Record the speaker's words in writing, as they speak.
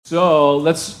So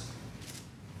let's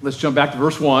jump back to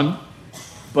verse 1,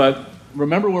 but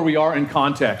remember where we are in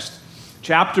context.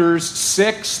 Chapters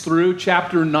 6 through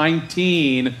chapter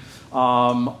 19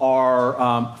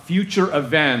 are future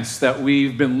events that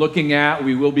we've been looking at.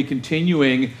 We will be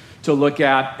continuing to look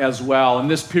at as well.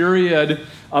 And this period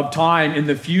of time in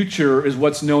the future is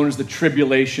what's known as the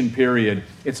tribulation period.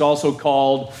 It's also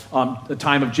called the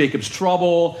time of Jacob's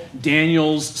trouble,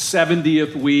 Daniel's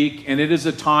 70th week, and it is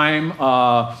a time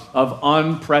of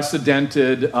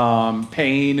unprecedented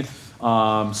pain,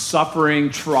 suffering,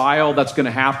 trial that's going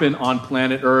to happen on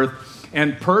planet Earth.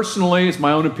 And personally, it's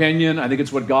my own opinion, I think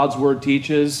it's what God's Word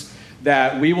teaches,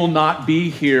 that we will not be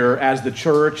here as the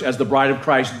church, as the bride of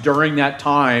Christ during that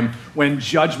time when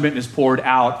judgment is poured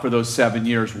out for those 7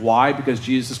 years. Why? Because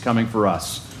Jesus is coming for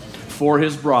us, for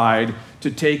his bride, to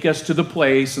take us to the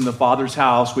place in the Father's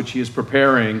house which he is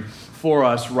preparing for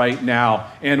us right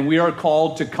now. And we are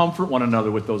called to comfort one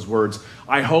another with those words.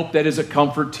 I hope that is a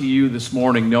comfort to you this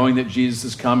morning, knowing that Jesus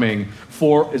is coming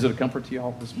for... Is it a comfort to you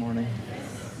all this morning?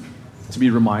 To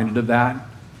be reminded of that?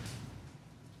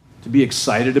 To be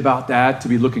excited about that, to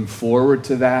be looking forward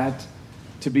to that,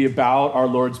 to be about our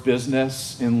Lord's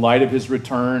business in light of his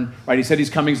return. Right? He said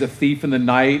he's coming as a thief in the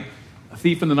night. A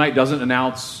thief in the night doesn't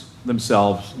announce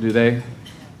themselves, do they?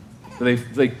 Do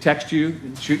they text you,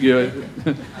 shoot you?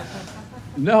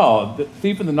 No, the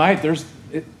thief in the night,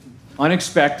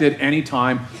 unexpected,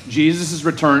 anytime. Jesus'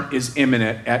 return is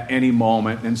imminent at any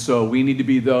moment. And so we need to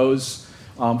be those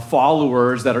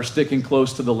followers that are sticking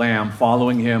close to the Lamb,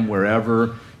 following him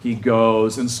wherever he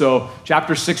goes. And so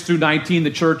chapter 6 through 19,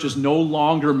 the church is no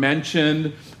longer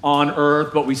mentioned on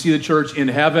earth, but we see the church in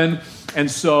heaven. And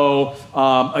so,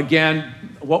 again,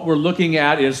 what we're looking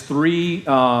at is three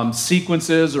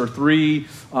sequences or three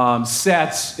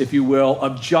sets, if you will,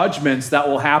 of judgments that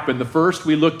will happen. The first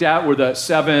we looked at were the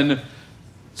 7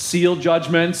 seal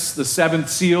judgments. The 7th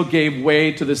seal gave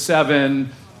way to the 7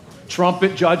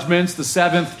 trumpet judgments. The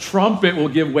 7th trumpet will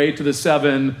give way to the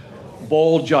 7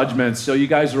 bowl judgments. So you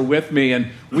guys are with me,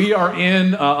 and we are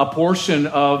in a portion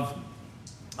of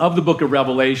the book of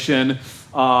Revelation,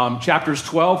 chapters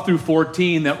 12 through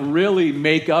 14, that really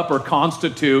make up or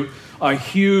constitute a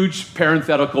huge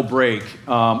parenthetical break,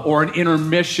 or an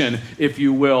intermission, if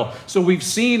you will. So we've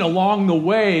seen along the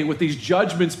way with these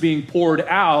judgments being poured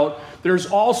out, there's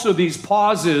also these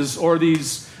pauses or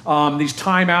these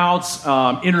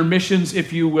timeouts, intermissions,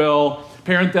 if you will,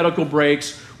 parenthetical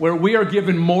breaks, where we are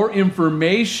given more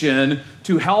information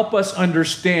to help us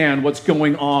understand what's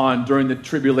going on during the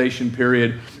tribulation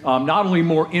period. Not only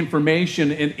more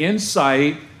information and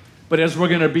insight, but as we're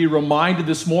going to be reminded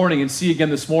this morning and see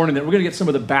again this morning, that we're going to get some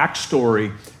of the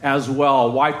backstory as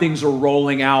well, why things are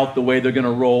rolling out the way they're going to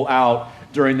roll out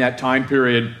during that time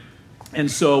period.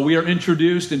 And so we are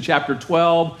introduced in chapter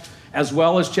 12 as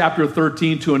well as chapter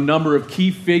 13 to a number of key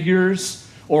figures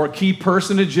or key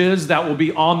personages that will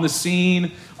be on the scene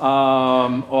in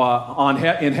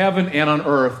heaven and on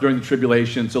earth during the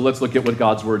tribulation. So let's look at what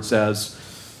God's word says.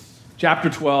 Chapter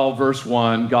 12, verse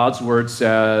 1, God's word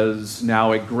says,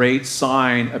 "Now a great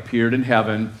sign appeared in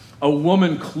heaven, a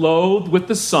woman clothed with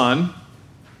the sun,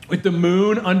 with the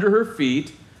moon under her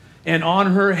feet, and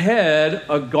on her head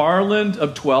a garland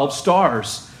of 12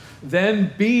 stars.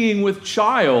 Then, being with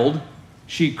child,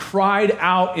 she cried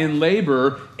out in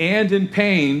labor and in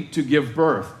pain to give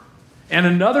birth. And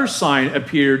another sign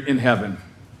appeared in heaven.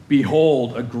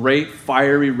 Behold, a great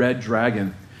fiery red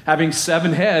dragon, having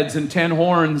 7 heads and 10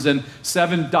 horns and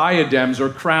 7 diadems or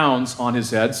crowns on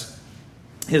his heads.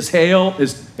 His tail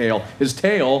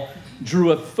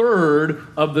drew a third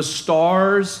of the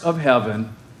stars of heaven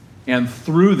and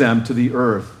threw them to the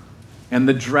earth. And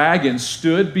the dragon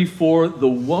stood before the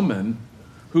woman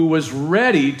who was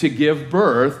ready to give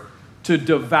birth, to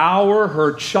devour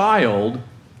her child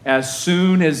as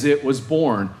soon as it was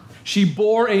born. She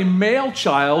bore a male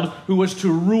child who was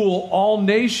to rule all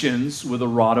nations with a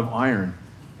rod of iron.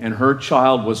 And her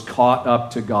child was caught up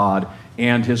to God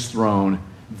and his throne.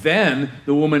 Then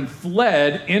the woman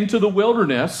fled into the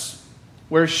wilderness,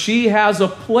 where she has a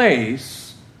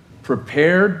place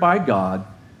prepared by God,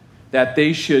 that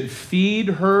they should feed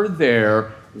her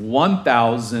there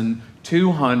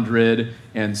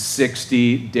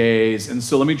 1,260 days. And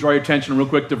so let me draw your attention real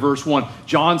quick to verse 1.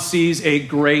 John sees a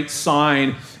great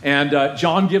sign, and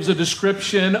John gives a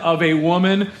description of a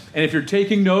woman. And if you're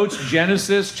taking notes,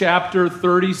 Genesis chapter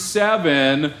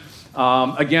 37,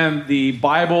 again, the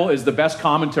Bible is the best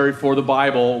commentary for the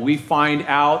Bible. We find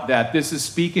out that this is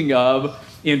speaking of,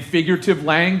 in figurative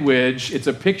language, it's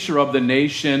a picture of the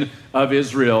nation of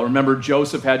Israel. Remember,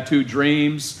 Joseph had 2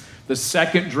 dreams. The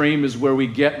second dream is where we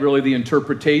get really the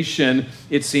interpretation,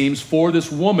 it seems, for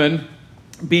this woman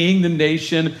being the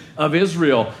nation of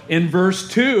Israel. In verse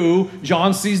 2,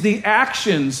 John sees the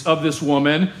actions of this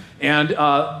woman, and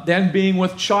then being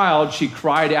with child, she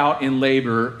cried out in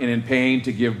labor and in pain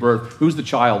to give birth. Who's the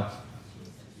child?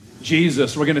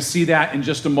 Jesus. We're going to see that in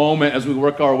just a moment as we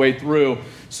work our way through.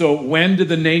 So when did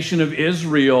the nation of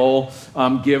Israel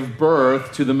give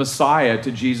birth to the Messiah,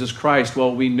 to Jesus Christ?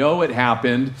 Well, we know it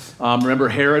happened. Remember,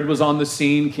 Herod was on the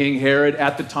scene, King Herod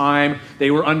at the time.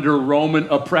 They were under Roman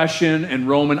oppression and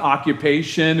Roman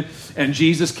occupation, and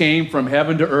Jesus came from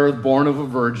heaven to earth, born of a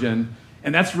virgin.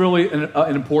 And that's really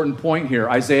an important point here.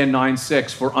 Isaiah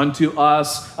 9:6, for unto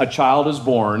us a child is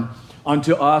born,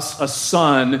 unto us a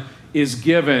son is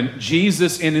given.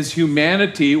 Jesus in his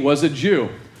humanity was a Jew,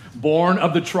 born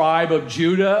of the tribe of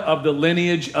Judah, of the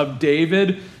lineage of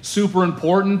David. Super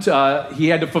important. He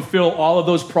had to fulfill all of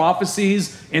those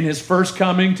prophecies in his first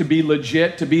coming to be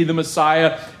legit, to be the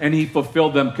Messiah, and he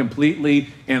fulfilled them completely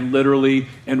and literally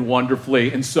and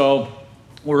wonderfully. And so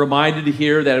we're reminded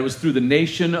here that it was through the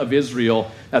nation of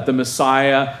Israel that the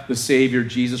Messiah, the Savior,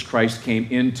 Jesus Christ, came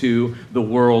into the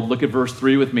world. Look at verse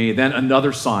 3 with me. Then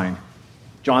another sign.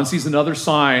 John sees another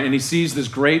sign, and he sees this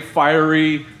great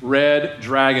fiery red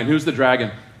dragon. Who's the dragon?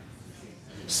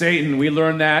 Satan. We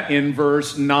learn that in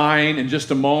verse 9 in just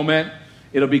a moment.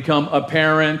 It'll become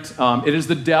apparent. It is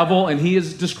the devil, and he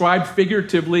is described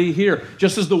figuratively here.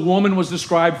 Just as the woman was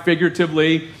described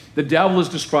figuratively, the devil is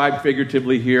described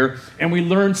figuratively here. And we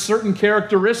learn certain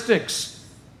characteristics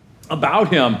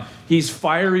about him. He's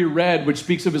fiery red, which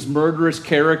speaks of his murderous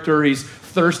character. He's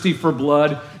thirsty for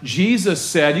blood. Jesus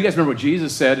said, you guys remember what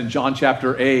Jesus said in John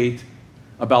chapter 8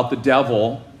 about the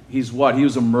devil? He's what? He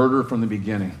was a murderer from the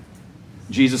beginning.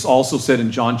 Jesus also said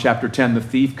in John chapter 10, the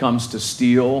thief comes to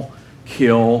steal,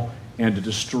 kill, and to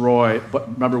destroy.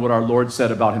 But remember what our Lord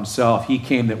said about himself. He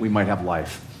came that we might have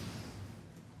life.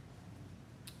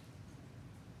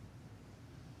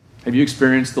 Have you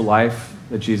experienced the life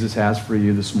that Jesus has for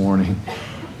you this morning?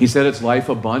 He said it's life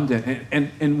abundant.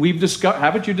 And we've discovered,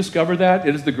 haven't you discovered that?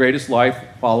 It is the greatest life,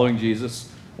 following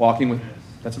Jesus, walking with,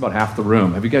 that's about half the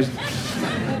room. Have you guys,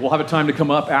 we'll have a time to come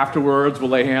up afterwards.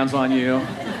 We'll lay hands on you.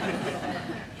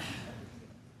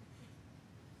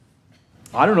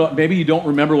 I don't know, maybe you don't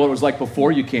remember what it was like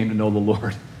before you came to know the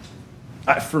Lord.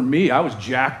 For me, I was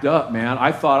jacked up, man.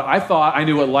 I thought I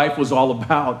knew what life was all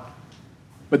about.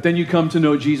 But then you come to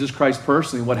know Jesus Christ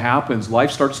personally. What happens? Life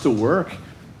starts to work.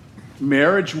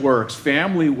 Marriage works,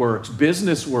 family works,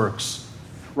 business works,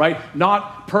 right?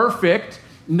 Not perfect,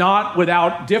 not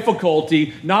without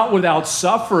difficulty, not without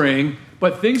suffering,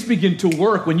 but things begin to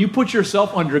work when you put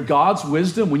yourself under God's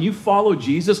wisdom, when you follow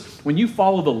Jesus, when you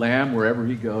follow the Lamb wherever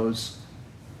he goes,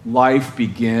 life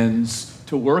begins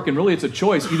to work. And really it's a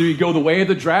choice. Either you go the way of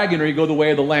the dragon or you go the way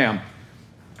of the Lamb.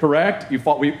 Correct?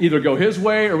 We either go his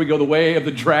way or we go the way of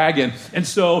the dragon. And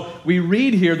so we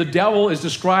read here, the devil is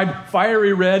described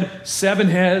fiery red, 7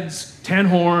 heads, 10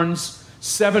 horns,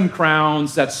 7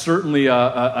 crowns. That's certainly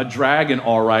a dragon,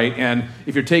 all right. And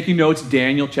if you're taking notes,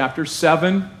 Daniel chapter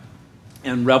 7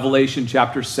 and Revelation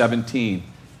chapter 17.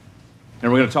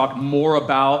 And we're going to talk more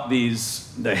about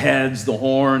these, the heads, the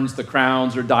horns, the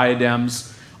crowns or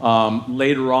diadems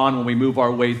later on when we move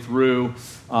our way through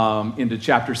into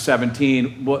chapter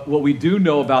 17. What we do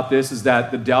know about this is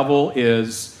that the devil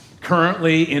is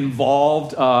currently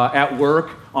involved at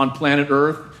work on planet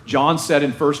Earth. John said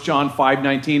in 1 John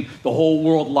 5:19, the whole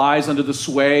world lies under the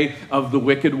sway of the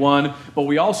wicked one. But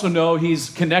we also know he's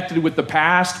connected with the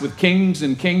past, with kings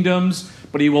and kingdoms,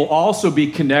 but he will also be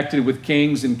connected with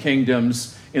kings and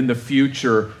kingdoms in the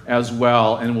future as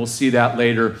well. And we'll see that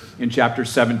later in chapter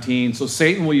 17. So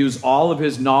Satan will use all of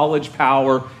his knowledge,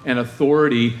 power, and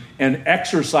authority and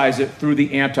exercise it through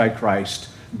the Antichrist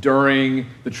during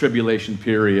the tribulation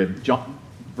period.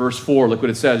 Verse 4, look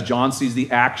what it says. John sees the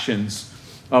actions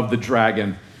of the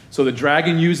dragon. So the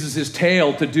dragon uses his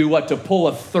tail to do what? To pull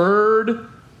a third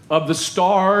of the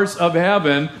stars of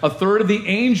heaven, a third of the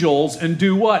angels, and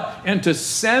do what? And to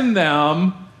send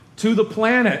them to the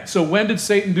planet. So when did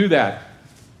Satan do that?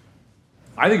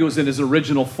 I think it was in his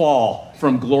original fall,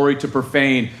 from glory to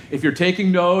profane. If you're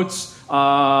taking notes,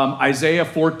 Isaiah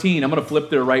 14, I'm going to flip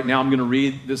there right now. I'm going to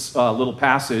read this little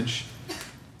passage.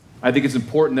 I think it's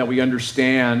important that we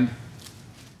understand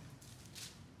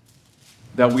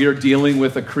that we are dealing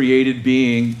with a created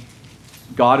being.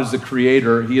 God is the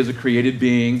creator. He is a created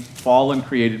being, fallen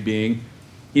created being.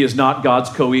 He is not God's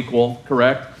co-equal,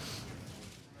 correct?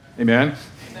 Amen?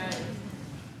 Amen.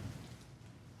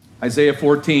 Isaiah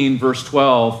 14, verse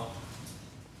 12.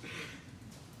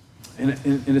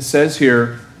 And it says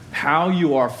here, how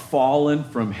you are fallen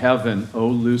from heaven, O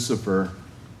Lucifer,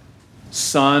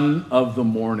 son of the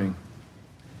morning.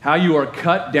 How you are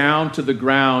cut down to the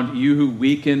ground, you who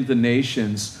weakened the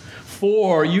nations.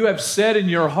 For you have said in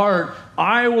your heart,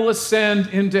 I will ascend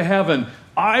into heaven.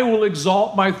 I will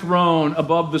exalt my throne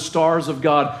above the stars of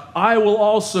God. I will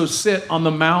also sit on the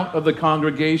mount of the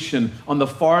congregation on the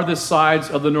farthest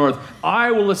sides of the north. I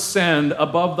will ascend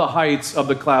above the heights of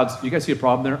the clouds. You guys see a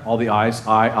problem there? All the I's.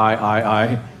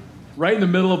 I. Right in the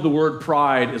middle of the word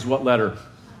pride is what letter?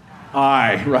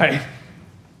 I, right?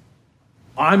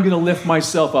 I'm going to lift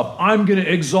myself up. I'm going to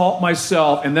exalt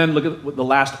myself. And then look at the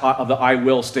last of the I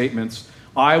will statements.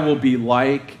 I will be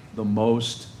like the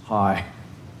Most High.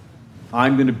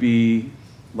 I'm going to be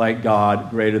like God,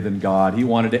 greater than God. He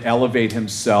wanted to elevate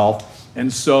himself.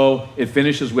 And so it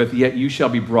finishes with, yet you shall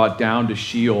be brought down to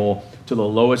Sheol, to the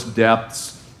lowest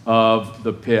depths of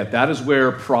the pit. That is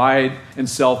where pride and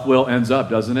self-will ends up,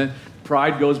 doesn't it?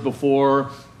 Pride goes before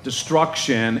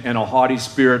destruction and a haughty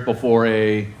spirit before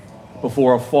a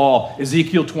fall.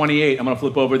 Ezekiel 28, I'm going to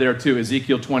flip over there too.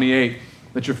 Ezekiel 28,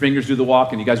 let your fingers do the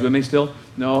walking. You guys with me still?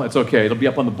 No, it's okay. It'll be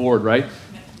up on the board, right?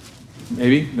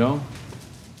 Maybe? No?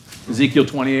 Ezekiel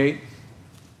 28.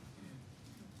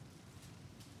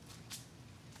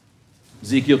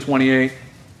 Ezekiel 28.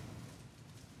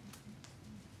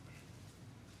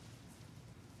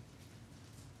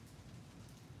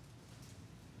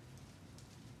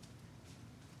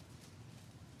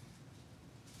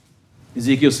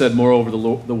 Ezekiel said, moreover, the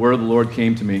word of the Lord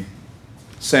came to me,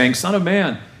 saying, Son of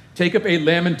man, take up a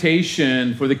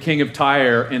lamentation for the king of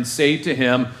Tyre and say to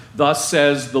him, thus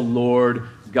says the Lord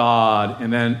God.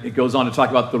 And then it goes on to talk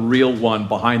about the real one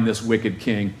behind this wicked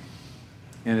king.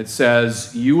 And it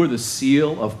says, you are the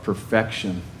seal of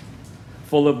perfection,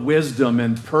 full of wisdom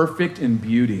and perfect in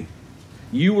beauty.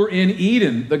 You were in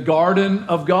Eden, the garden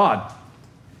of God.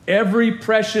 Every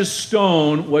precious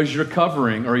stone was your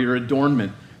covering or your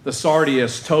adornment. The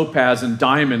sardius, topaz, and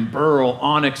diamond, beryl,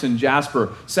 onyx, and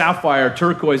jasper, sapphire,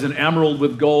 turquoise, and emerald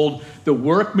with gold. The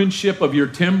workmanship of your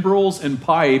timbrels and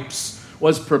pipes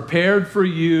was prepared for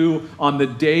you on the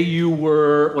day you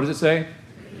were, what does it say?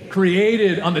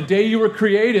 Created. On the day you were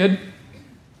created,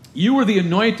 you were the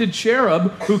anointed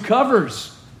cherub who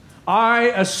covers.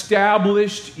 I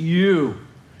established you.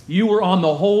 You were on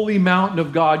the holy mountain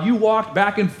of God. You walked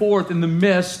back and forth in the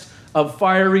midst of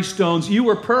fiery stones. You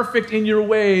were perfect in your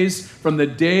ways from the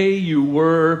day you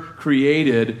were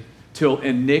created till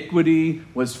iniquity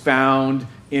was found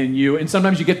in you. And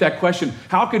sometimes you get that question,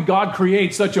 how could God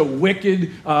create such a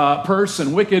wicked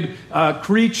person, wicked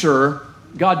creature?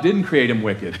 God didn't create him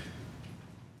wicked.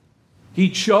 He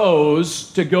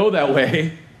chose to go that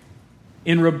way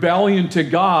in rebellion to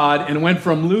God and went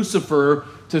from Lucifer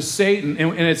to Satan.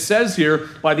 And it says here,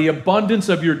 by the abundance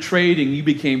of your trading, you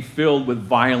became filled with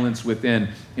violence within,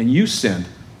 and you sinned.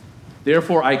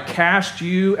 Therefore, I cast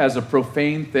you as a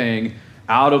profane thing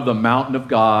out of the mountain of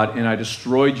God, and I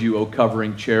destroyed you, O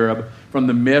covering cherub, from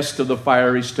the midst of the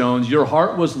fiery stones. Your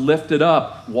heart was lifted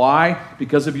up. Why?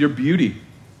 Because of your beauty.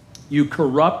 You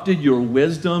corrupted your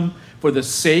wisdom for the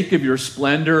sake of your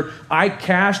splendor. I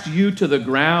cast you to the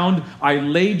ground. I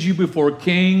laid you before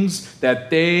kings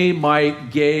that they might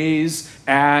gaze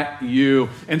at you.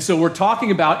 And so we're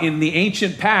talking about in the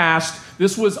ancient past,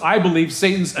 this was, I believe,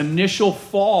 Satan's initial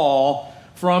fall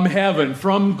from heaven,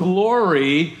 from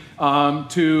glory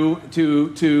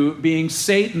to being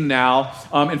Satan now.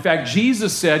 In fact,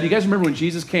 Jesus said, you guys remember when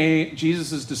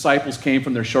Jesus' disciples came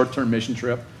from their short-term mission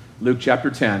trip? Luke chapter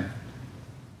 10.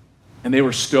 And they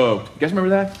were stoked. You guys remember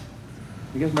that?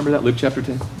 You guys remember that? Luke chapter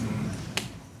 10?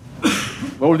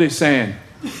 What were they saying?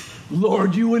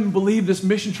 Lord, you wouldn't believe this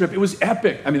mission trip. It was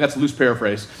epic. I mean, that's a loose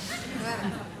paraphrase.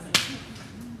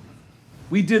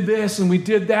 We did this and we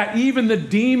did that. Even the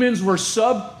demons were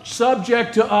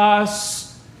subject to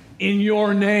us in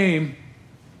your name.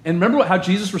 And remember how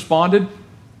Jesus responded?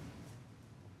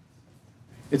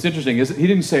 It's interesting, isn't it? He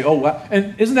didn't say, oh, wow.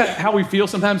 And isn't that how we feel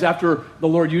sometimes after the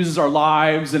Lord uses our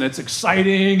lives and it's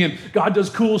exciting and God does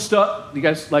cool stuff? You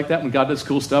guys like that when God does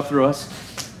cool stuff through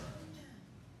us?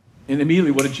 And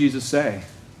immediately, what did Jesus say?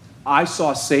 I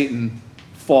saw Satan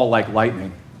fall like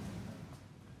lightning.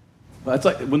 Well, that's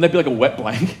like, wouldn't that be like a wet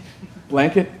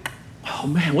blanket? Oh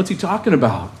man, what's he talking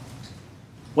about?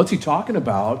 What's he talking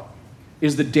about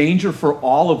is the danger for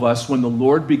all of us when the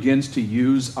Lord begins to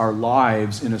use our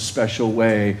lives in a special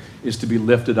way is to be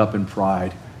lifted up in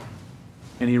pride.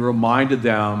 And he reminded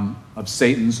them of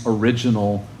Satan's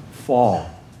original fall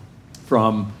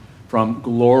from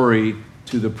glory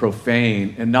to the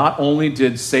profane. And not only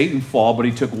did Satan fall, but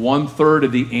he took 1/3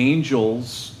 of the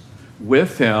angels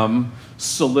with him,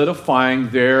 solidifying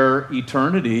their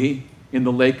eternity in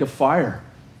the lake of fire.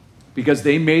 Because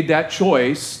they made that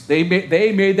choice. They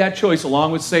made that choice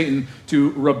along with Satan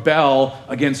to rebel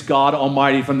against God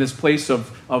Almighty from this place of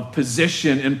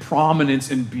position and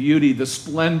prominence and beauty, the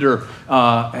splendor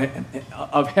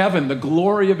of heaven, the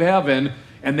glory of heaven,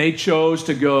 and they chose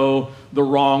to go the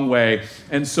wrong way.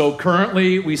 And so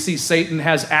currently we see Satan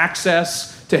has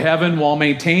access to heaven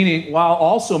while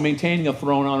also maintaining a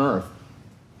throne on earth.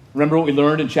 Remember what we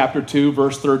learned in chapter 2,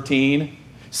 verse 13?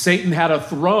 Satan had a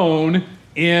throne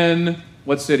in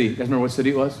what city? You guys remember what city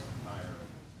it was?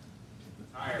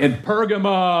 In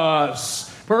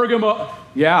Pergamos.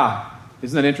 Yeah.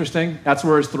 Isn't that interesting? That's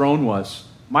where his throne was.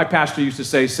 My pastor used to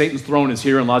say Satan's throne is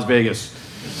here in Las Vegas.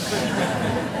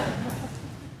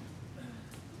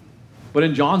 But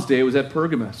in John's day, it was at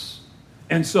Pergamos.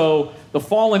 And so the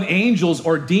fallen angels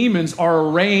or demons are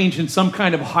arranged in some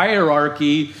kind of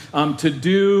hierarchy to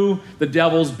do the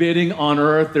devil's bidding on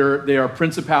earth. They are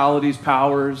principalities,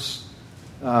 powers,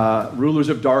 rulers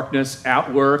of darkness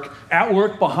at work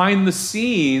behind the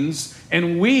scenes,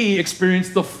 and we experience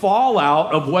the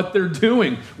fallout of what they're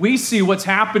doing. We see what's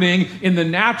happening in the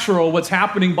natural, what's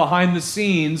happening behind the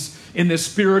scenes in this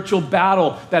spiritual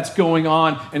battle that's going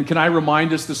on. And can I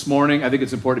remind us this morning, I think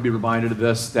it's important to be reminded of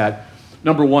this, that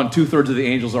number one, 2/3 of the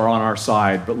angels are on our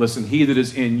side. But listen, he that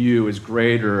is in you is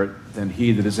greater than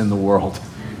he that is in the world.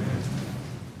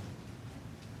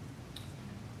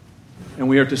 And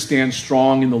we are to stand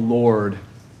strong in the Lord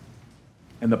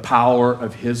and the power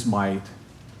of his might.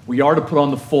 We are to put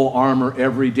on the full armor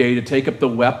every day, to take up the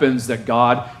weapons that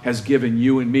God has given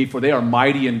you and me, for they are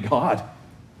mighty in God,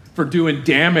 for doing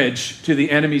damage to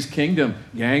the enemy's kingdom,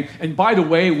 gang. And by the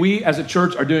way, we as a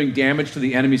church are doing damage to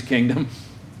the enemy's kingdom.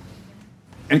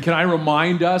 And can I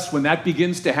remind us, when that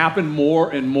begins to happen more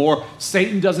and more,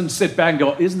 Satan doesn't sit back and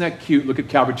go, isn't that cute? Look at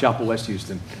Calvary Chapel, West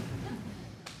Houston.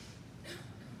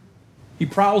 He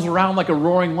prowls around like a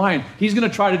roaring lion. He's going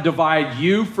to try to divide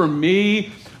you from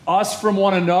me, us from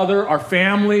one another, our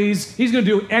families. He's going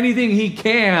to do anything he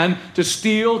can to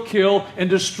steal, kill, and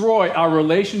destroy our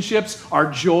relationships,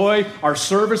 our joy, our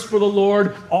service for the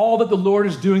Lord, all that the Lord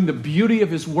is doing, the beauty of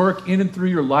his work in and through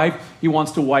your life. He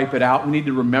wants to wipe it out. We need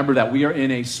to remember that we are in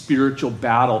a spiritual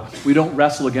battle. We don't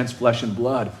wrestle against flesh and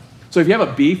blood. So if you have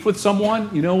a beef with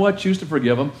someone, you know what? Choose to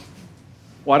forgive them.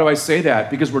 Why do I say that?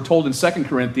 Because we're told in 2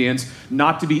 Corinthians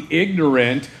not to be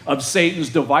ignorant of Satan's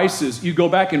devices. You go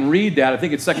back and read that. I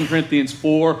think it's 2 Corinthians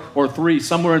 4 or 3,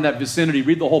 somewhere in that vicinity.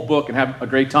 Read the whole book and have a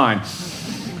great time.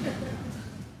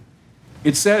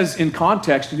 It says in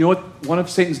context, you know what? One of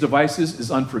Satan's devices is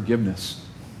unforgiveness.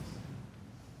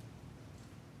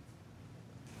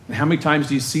 And how many times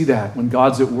do you see that when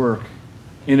God's at work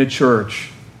in a church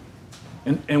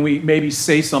and we maybe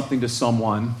say something to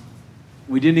someone,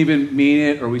 we didn't even mean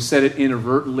it, or we said it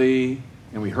inadvertently,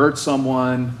 and we hurt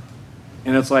someone,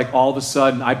 and it's like all of a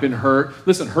sudden, I've been hurt.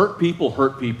 Listen, hurt people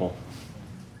hurt people.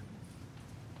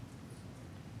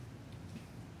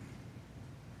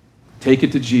 Take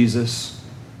it to Jesus.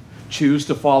 Choose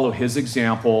to follow his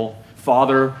example.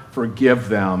 Father, forgive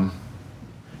them,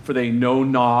 for they know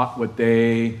not what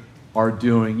they are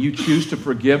doing. You choose to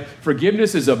forgive.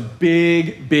 Forgiveness is a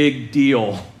big, big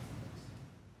deal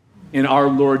in our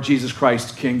Lord Jesus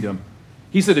Christ's kingdom.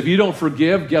 He said, if you don't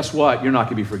forgive, guess what? You're not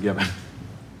going to be forgiven.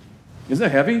 Isn't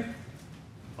that heavy?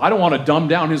 I don't want to dumb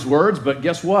down his words, but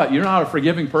guess what? You're not a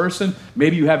forgiving person.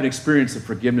 Maybe you haven't experienced the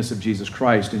forgiveness of Jesus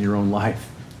Christ in your own life.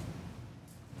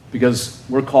 Because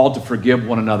we're called to forgive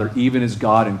one another, even as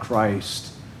God in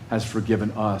Christ has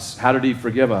forgiven us. How did he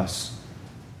forgive us?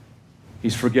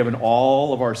 He's forgiven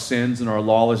all of our sins and our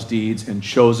lawless deeds and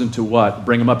chosen to what?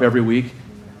 Bring them up every week?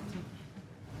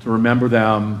 To remember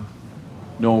them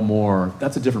no more.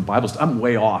 That's a different Bible study. I'm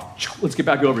way off. Let's get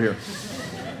back over here.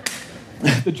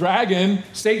 The dragon,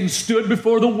 Satan, stood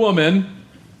before the woman.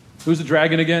 Who's the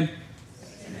dragon again?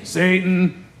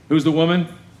 Satan. Who's the woman?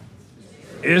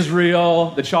 Israel.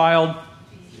 The child?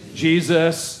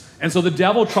 Jesus. And so the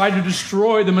devil tried to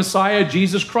destroy the Messiah,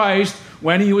 Jesus Christ,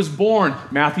 when he was born.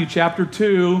 Matthew chapter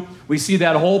 2, we see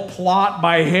that whole plot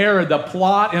by Herod. The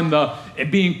plot and the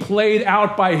being played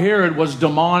out by Herod was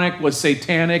demonic, was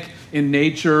satanic in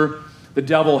nature. The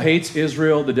devil hates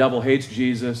Israel. The devil hates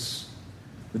Jesus.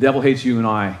 The devil hates you and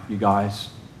I, you guys.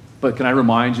 But can I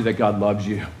remind you that God loves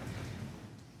you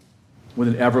with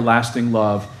an everlasting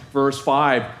love? Verse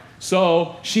 5,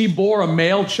 so she bore a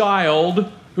male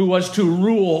child who was to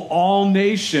rule all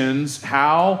nations.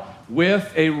 How?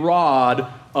 With a rod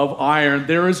of iron.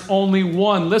 There is only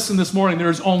one, listen this morning, there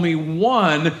is only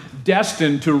one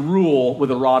destined to rule with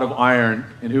a rod of iron.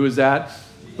 And who is that?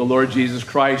 the Lord Jesus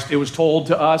Christ. It was told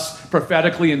to us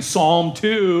prophetically in Psalm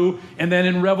 2, and then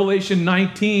in Revelation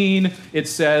 19, it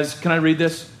says, can I read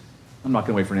this? I'm not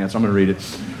going to wait for an answer. I'm going to read it.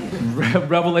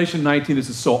 Revelation 19, this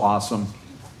is so awesome.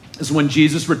 This is when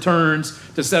Jesus returns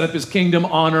to set up his kingdom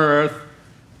on earth,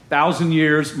 1,000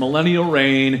 years, millennial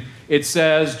reign. It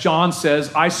says, John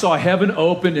says, I saw heaven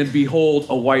open, and behold,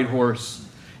 a white horse.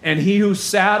 And he who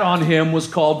sat on him was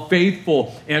called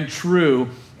Faithful and True,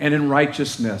 and in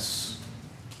righteousness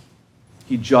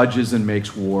he judges and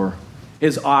makes war.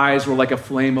 His eyes were like a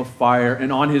flame of fire,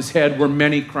 and on his head were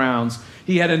many crowns.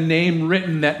 He had a name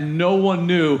written that no one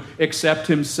knew except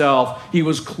himself. He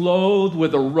was clothed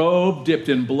with a robe dipped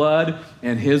in blood,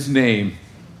 and his name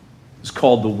is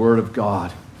called the Word of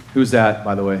God. Who's that,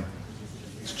 by the way?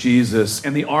 It's Jesus.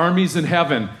 And the armies in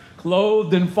heaven,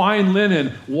 clothed in fine linen,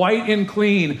 white and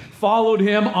clean, followed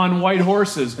him on white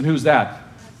horses. And who's that?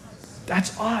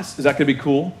 That's us. Is that going to be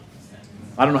cool?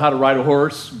 I don't know how to ride a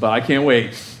horse, but I can't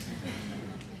wait.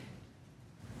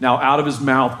 Now out of his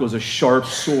mouth goes a sharp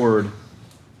sword,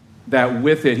 that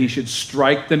with it he should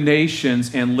strike the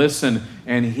nations, and listen,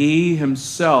 and he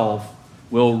himself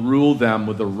will rule them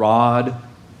with a rod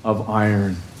of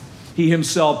iron. He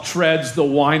himself treads the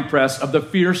winepress of the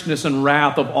fierceness and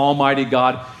wrath of Almighty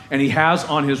God, and he has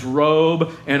on his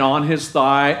robe and on his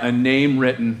thigh a name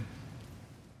written,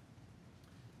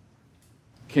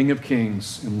 King of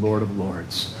Kings and Lord of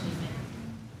Lords.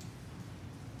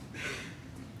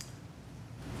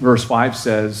 Verse 5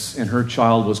 says, and her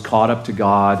child was caught up to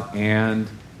God and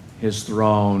his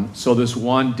throne. So this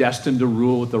one destined to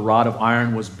rule with the rod of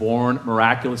iron was born,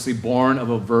 miraculously born of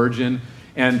a virgin.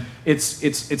 And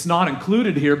it's not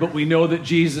included here, but we know that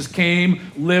Jesus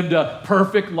came, lived a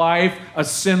perfect life, a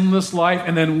sinless life,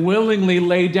 and then willingly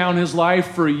laid down his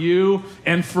life for you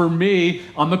and for me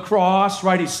on the cross,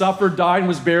 right? He suffered, died, and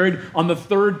was buried. On the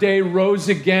third day, rose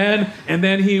again. And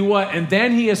then he what? And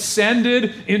then he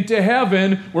ascended into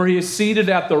heaven, where he is seated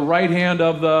at the right hand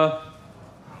of the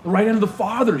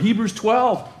Father. Hebrews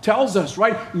 12 tells us,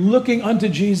 right? Looking unto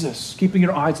Jesus, keeping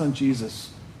your eyes on Jesus,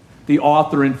 the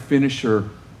author and finisher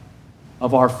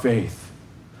of our faith,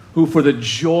 who for the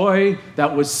joy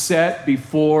that was set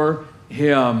before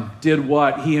him did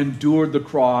what? He endured the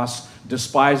cross,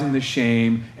 despising the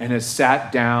shame, and has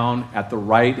sat down at the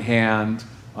right hand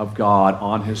of God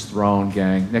on his throne,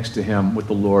 gang, next to him with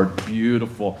the Lord.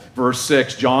 Beautiful. Verse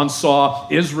 6, John saw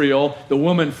Israel, the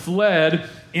woman fled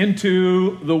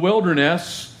into the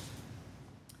wilderness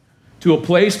to a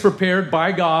place prepared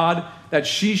by God, that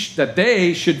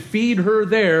they should feed her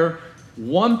there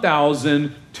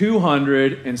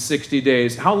 1,260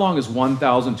 days. How long is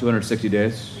 1,260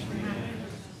 days?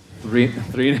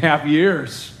 3.5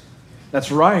 years. That's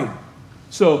right.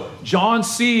 So John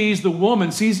sees the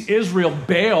woman, sees Israel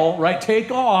bail, right?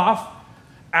 Take off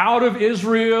out of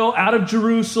Israel, out of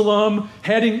Jerusalem,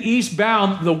 heading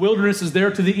eastbound. The wilderness is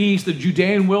there to the east, the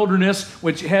Judean wilderness,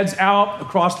 which heads out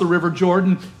across the river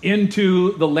Jordan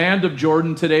into the land of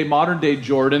Jordan today, modern day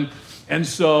Jordan. And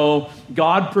so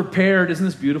God prepared, isn't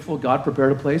this beautiful? God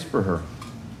prepared a place for her,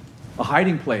 a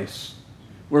hiding place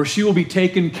where she will be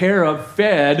taken care of,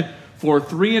 fed for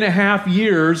 3.5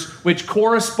 years, which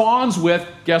corresponds with,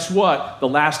 guess what? The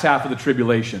last half of the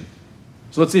tribulation.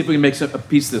 So let's see if we can make a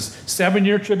piece of this.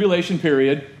 7-year tribulation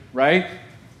period, right?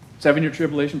 7-year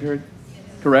tribulation period?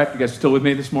 Correct? You guys still with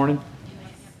me this morning?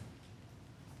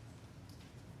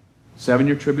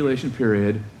 7-year tribulation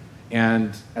period.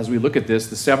 And as we look at this,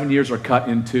 the 7 years are cut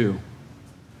in two.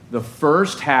 The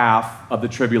first half of the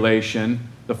tribulation,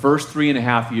 the first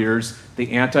 3.5 years,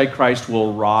 the Antichrist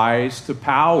will rise to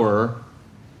power.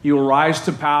 He will rise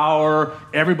to power.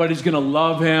 Everybody's going to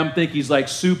love him, think he's like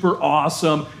super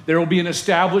awesome. There will be an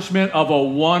establishment of a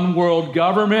one world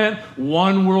government,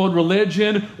 one world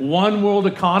religion, one world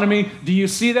economy. Do you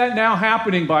see that now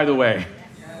happening, by the way?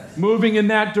 Yes. Moving in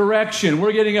that direction.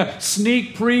 We're getting a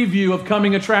sneak preview of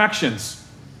coming attractions.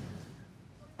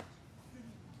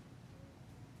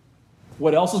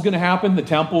 What else is going to happen? The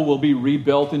temple will be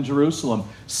rebuilt in Jerusalem.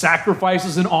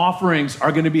 Sacrifices and offerings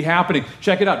are going to be happening.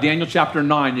 Check it out, Daniel chapter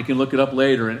 9. You can look it up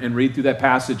later and read through that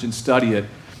passage and study it.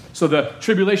 So the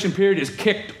tribulation period is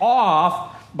kicked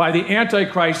off by the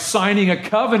Antichrist signing a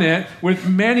covenant with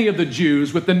many of the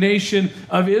Jews, with the nation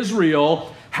of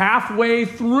Israel. Halfway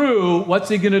through, what's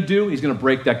he going to do? He's going to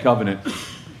break that covenant.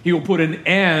 He will put an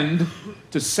end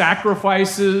to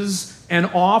sacrifices and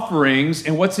offerings.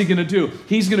 And what's he going to do?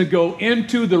 He's going to go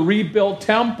into the rebuilt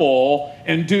temple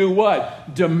and do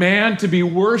what? Demand to be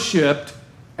worshiped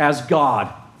as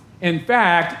God. In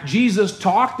fact, Jesus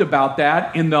talked about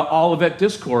that in the Olivet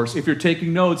Discourse. If you're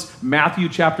taking notes, Matthew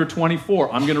chapter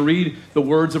 24. I'm going to read the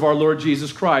words of our Lord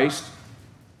Jesus Christ.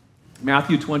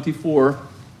 Matthew 24.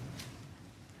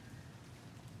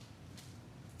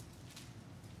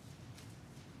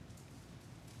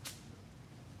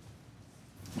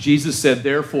 Jesus said,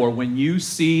 therefore, when you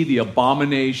see the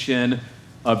abomination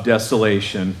of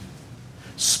desolation,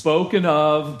 spoken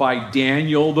of by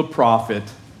Daniel the prophet,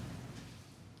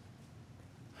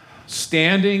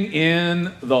 standing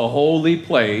in the holy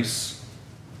place,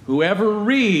 whoever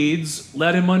reads,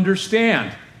 let him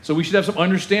understand. So we should have some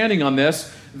understanding on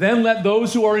this. Then let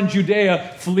those who are in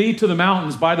Judea flee to the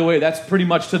mountains. By the way, that's pretty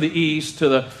much to the east, to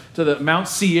the Mount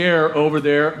Seir over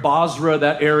there, Basra,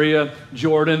 that area,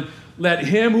 Jordan. Let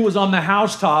him who is on the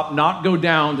housetop not go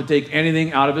down to take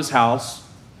anything out of his house.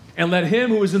 And let him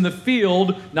who is in the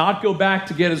field not go back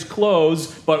to get his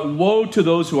clothes, but woe to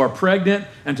those who are pregnant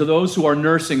and to those who are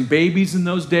nursing babies in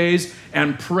those days.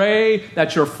 And pray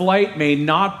that your flight may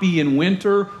not be in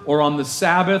winter or on the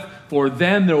Sabbath, for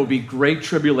then there will be great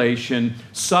tribulation,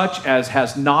 such as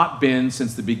has not been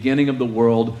since the beginning of the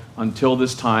world until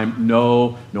this time,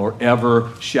 no, nor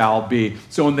ever shall be.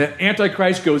 So when the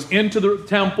Antichrist goes into the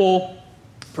temple,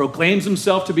 proclaims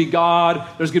himself to be God,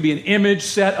 there's going to be an image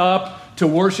set up to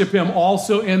worship him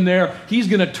also in there. He's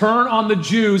going to turn on the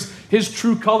Jews. His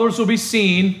true colors will be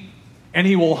seen, and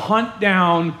he will hunt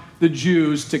down the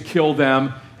Jews to kill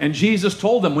them. And Jesus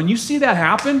told them, when you see that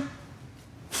happen,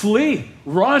 flee,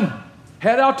 run,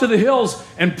 head out to the hills,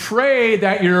 and pray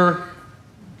that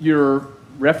your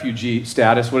refugee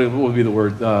status, what would be the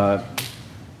word?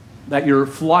 That your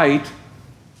flight,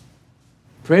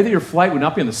 pray that your flight would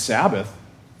not be on the Sabbath.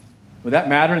 Would that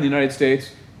matter in the United States?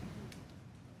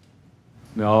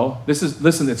 No.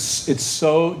 Listen, it's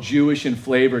so Jewish in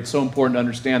flavor. It's so important to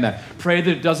understand that. Pray that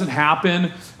it doesn't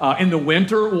happen in the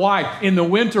winter. Why? In the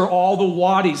winter, all the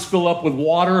wadis fill up with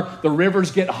water. The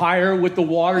rivers get higher with the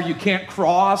water. You can't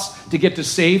cross to get to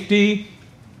safety.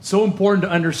 So important to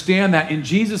understand that. And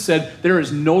Jesus said, there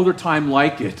is no other time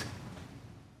like it.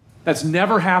 That's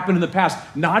never happened in the past.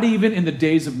 Not even in the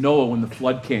days of Noah when the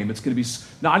flood came. It's going to be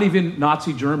not even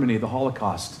Nazi Germany, the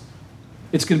Holocaust.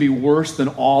 It's going to be worse than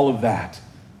all of that.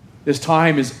 This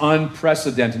time is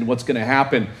unprecedented in what's going to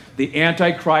happen. The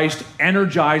Antichrist,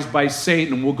 energized by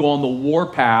Satan, will go on the war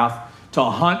path to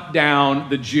hunt down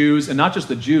the Jews, and not just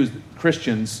the Jews,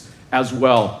 Christians as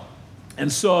well. And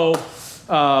so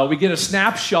we get a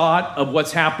snapshot of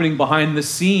what's happening behind the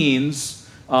scenes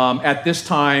at this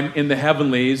time in the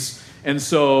heavenlies. And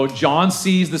so John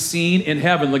sees the scene in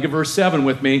heaven. Look at verse 7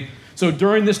 with me. So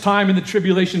during this time in the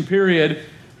tribulation period,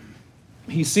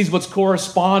 he sees what's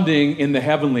corresponding in the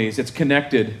heavenlies. It's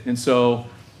connected. And so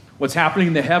what's happening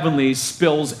in the heavenlies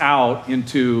spills out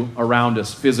into around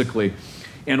us physically.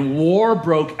 And war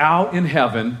broke out in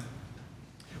heaven.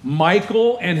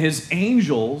 Michael and his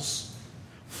angels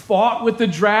fought with the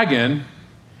dragon,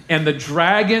 and the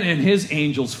dragon and his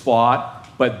angels fought,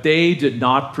 but they did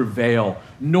not prevail,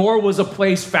 nor was a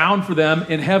place found for them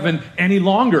in heaven any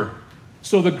longer.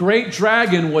 So the great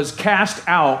dragon was cast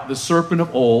out, the serpent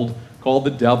of old, called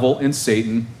the devil and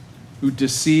Satan, who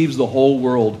deceives the whole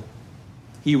world.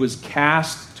 He was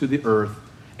cast to the earth,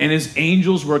 and his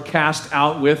angels were cast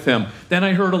out with him. Then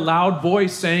I heard a loud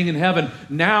voice saying in heaven,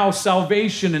 now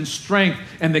salvation and strength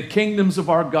and the kingdoms of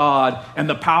our God and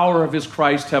the power of his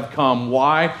Christ have come.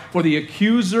 Why? For the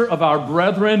accuser of our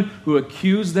brethren who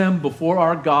accused them before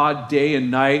our God day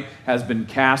and night has been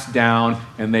cast down,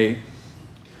 and they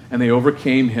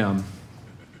overcame him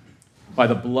by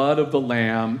the blood of the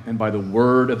Lamb and by the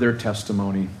word of their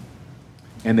testimony.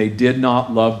 And they did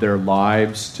not love their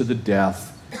lives to the death.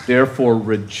 Therefore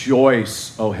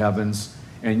rejoice, O heavens,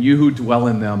 and you who dwell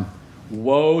in them.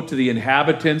 Woe to the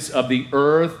inhabitants of the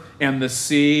earth and the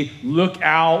sea. Look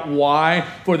out, why?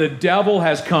 For the devil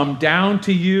has come down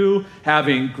to you,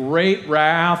 having great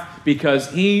wrath,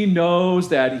 because he knows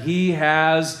that he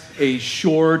has a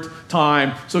short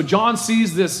time. So John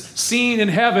sees this scene in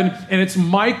heaven, and it's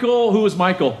Michael. Who is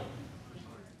Michael?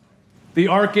 The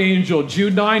archangel.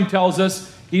 Jude 9 tells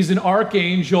us he's an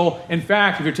archangel. In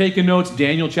fact, if you're taking notes,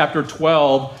 Daniel chapter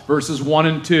 12, verses 1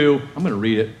 and 2. I'm going to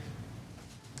read it.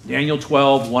 Daniel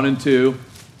 12, 1 and 2.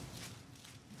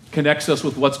 Connects us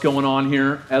with what's going on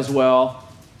here as well.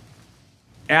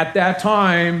 At that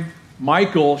time,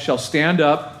 Michael shall stand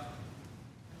up,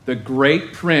 the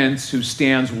great prince who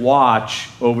stands watch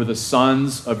over the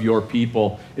sons of your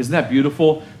people. Isn't that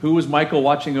beautiful? Who was Michael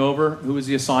watching over? Who was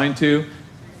he assigned to?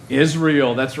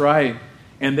 Israel, that's right.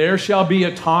 And there shall be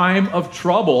a time of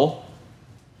trouble,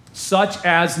 such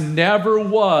as never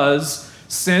was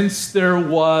since there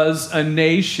was a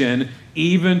nation,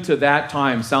 even to that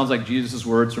time. Sounds like Jesus'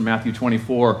 words from Matthew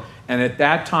 24. And at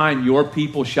that time, your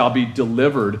people shall be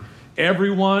delivered.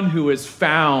 Everyone who is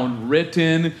found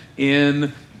written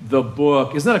in the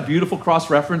book. Isn't that a beautiful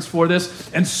cross-reference for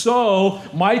this? And so,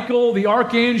 Michael, the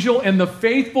archangel, and the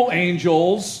faithful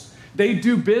angels, they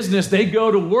do business. They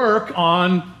go to work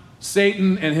on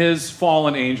Satan and his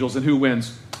fallen angels. And who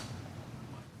wins?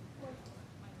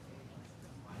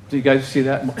 Do you guys see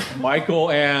that?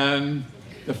 Michael and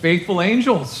the faithful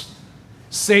angels.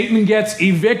 Satan gets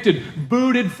evicted,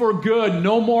 booted for good.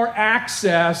 No more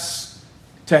access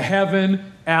to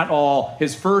heaven at all.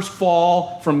 His first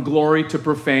fall from glory to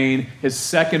profane. His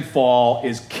second fall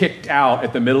is kicked out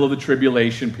at the middle of the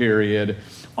tribulation period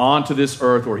onto this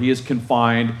earth where he is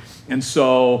confined. And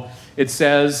so it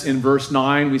says in verse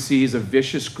 9, we see he's a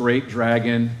vicious great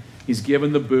dragon. He's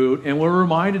given the boot, and we're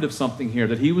reminded of something here,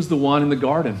 that he was the one in the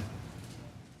garden.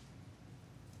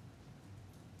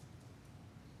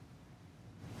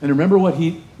 And remember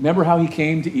how he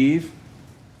came to Eve?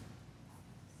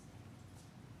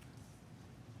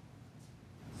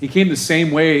 He came the same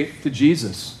way to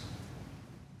Jesus,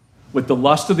 with the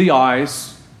lust of the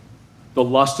eyes, the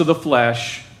lust of the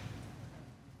flesh,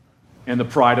 and the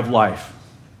pride of life.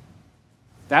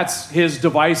 That's his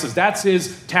devices. That's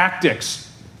his tactics.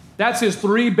 That's his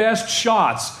three best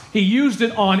shots. He used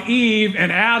it on Eve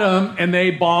and Adam, and they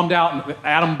bombed out.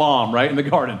 Adam bombed, right, in the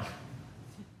garden.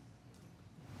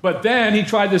 But then he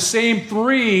tried the same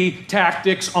three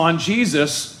tactics on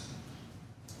Jesus,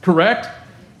 correct?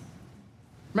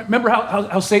 Remember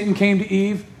how Satan came to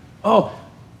Eve? Oh,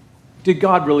 did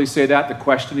God really say that? The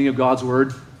questioning of God's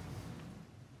word?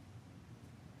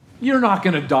 You're not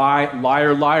going to die,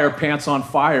 liar, liar, pants on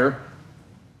fire.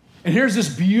 And here's this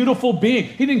beautiful being.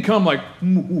 He didn't come like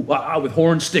with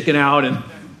horns sticking out and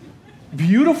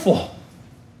beautiful.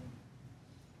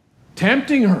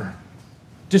 Tempting her,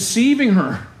 deceiving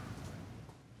her.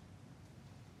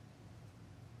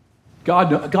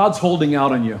 God's holding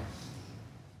out on you.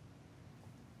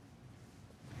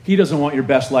 He doesn't want your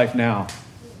best life now.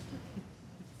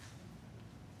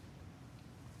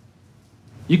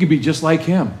 You can be just like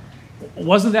him.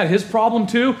 Wasn't that his problem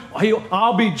too?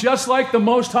 I'll be just like the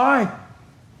Most High.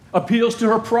 Appeals to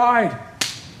her pride.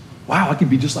 Wow, I can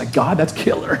be just like God? That's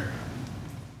killer.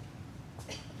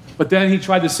 But then he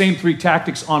tried the same three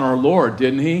tactics on our Lord,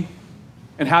 didn't he?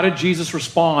 And how did Jesus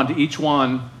respond to each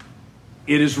one?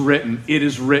 It is written, it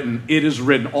is written, it is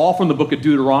written. All from the book of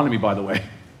Deuteronomy, by the way.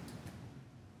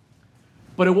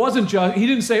 But it wasn't just, he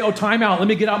didn't say, oh, time out, let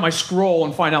me get out my scroll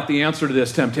and find out the answer to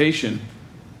this temptation.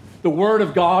 The word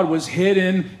of God was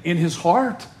hidden in his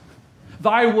heart.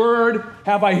 Thy word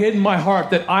have I hid in my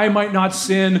heart, that I might not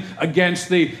sin against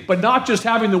thee. But not just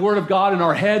having the word of God in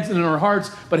our heads and in our hearts,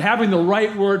 but having the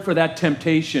right word for that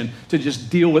temptation to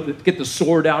just deal with it, get the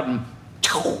sword out and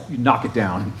you knock it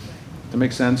down. Does that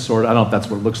make sense? Sword, I don't know if that's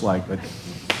what it looks like, but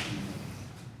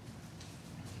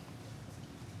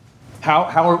how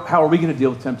are we going to deal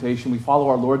with temptation? We follow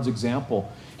our Lord's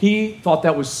example. He thought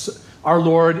that was, our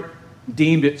Lord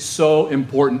deemed it so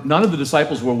important. None of the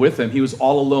disciples were with him. He was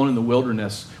all alone in the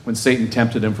wilderness when Satan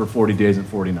tempted him for 40 days and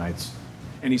 40 nights.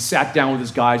 And he sat down with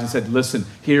his guys and said, listen,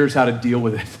 here's how to deal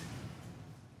with it.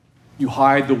 You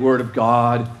hide the word of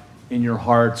God in your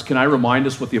hearts. Can I remind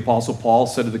us what the Apostle Paul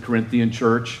said to the Corinthian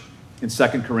church in 2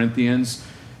 Corinthians?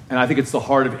 And I think it's the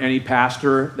heart of any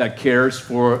pastor that cares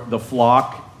for the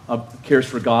flock, cares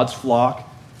for God's flock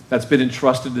that's been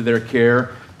entrusted to their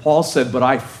care. Paul said, but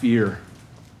I fear,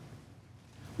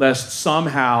 lest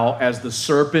somehow, as the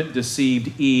serpent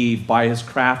deceived Eve by his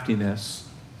craftiness,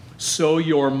 so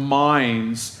your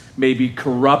minds may be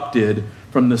corrupted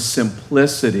from the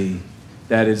simplicity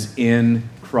that is in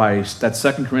Christ. That's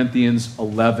 2 Corinthians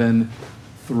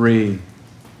 11:3.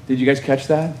 Did you guys catch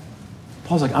that?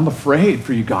 Paul's like, I'm afraid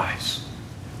for you guys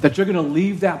that you're going to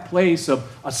leave that place of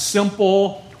a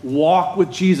simple walk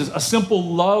with Jesus, a simple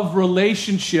love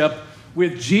relationship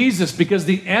with Jesus, because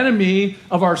the enemy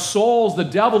of our souls, the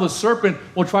devil, the serpent,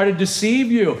 will try to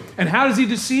deceive you. And how does he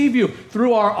deceive you?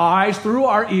 Through our eyes, through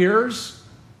our ears.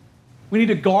 We need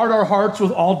to guard our hearts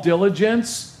with all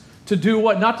diligence to do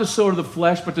what? Not to sow to the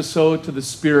flesh, but to sow to the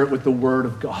Spirit with the Word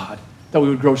of God, that we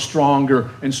would grow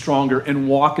stronger and stronger and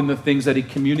walk in the things that he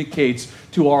communicates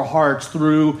to our hearts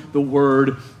through the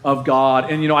Word of God.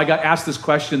 And I got asked this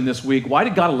question this week. Why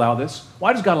did God allow this?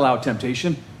 Why does God allow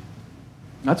temptation?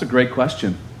 That's a great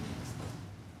question.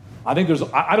 I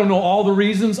don't know all the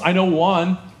reasons. I know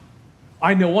one.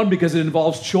 I know one because it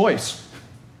involves choice.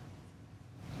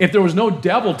 If there was no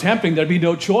devil tempting, there'd be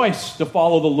no choice to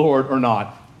follow the Lord or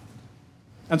not.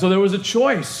 And so there was a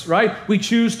choice, right? We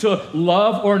choose to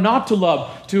love or not to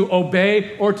love, to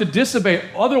obey or to disobey.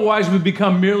 Otherwise, we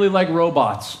become merely like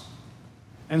robots.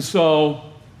 And so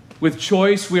with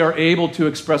choice, we are able to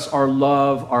express our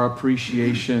love, our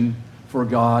appreciation for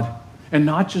God. And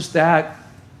not just that,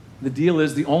 the deal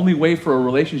is the only way for a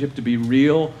relationship to be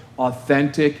real,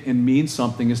 authentic, and mean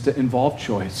something is to involve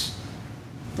choice.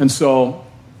 And so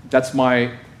that's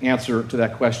my answer to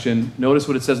that question. Notice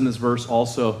what it says in this verse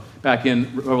also back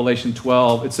in Revelation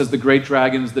 12. It says the great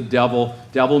dragon is the devil.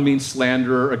 Devil means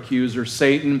slanderer, accuser.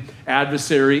 Satan,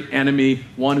 adversary, enemy,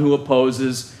 one who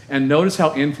opposes. And notice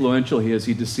how influential he is.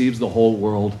 He deceives the whole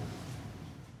world.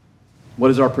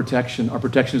 What is our protection? Our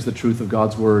protection is the truth of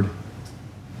God's word.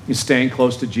 He's staying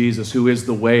close to Jesus, who is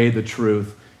the way, the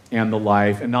truth, and the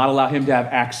life, and not allow him to have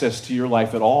access to your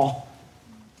life at all.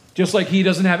 Just like he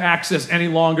doesn't have access any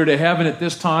longer to heaven at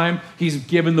this time, he's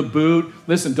given the boot.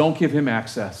 Listen, don't give him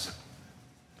access.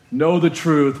 Know the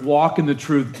truth, walk in the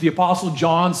truth. The Apostle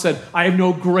John said, I have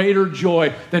no greater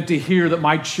joy than to hear that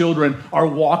my children are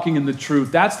walking in the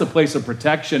truth. That's the place of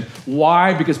protection.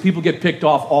 Why? Because people get picked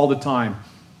off all the time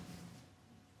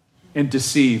and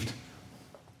deceived.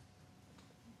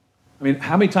 I mean,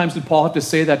 how many times did Paul have to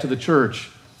say that to the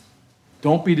church?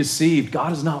 Don't be deceived.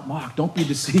 God is not mocked. Don't be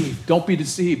deceived. Don't be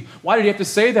deceived. Why did he have to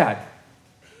say that?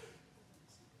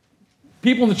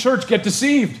 People in the church get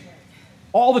deceived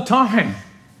all the time.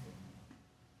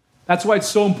 That's why it's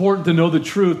so important to know the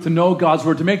truth, to know God's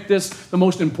word, to make this the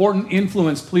most important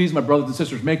influence. Please, my brothers and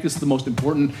sisters, make this the most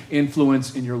important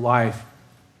influence in your life.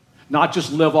 Not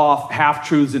just live off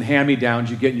half-truths and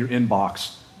hand-me-downs you get in your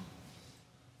inbox.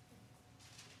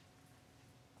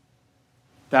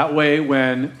 That way,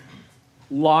 when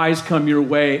lies come your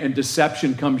way and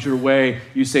deception comes your way,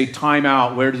 you say, time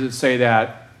out. Where does it say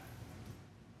that?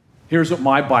 Here's what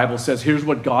my Bible says. Here's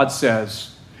what God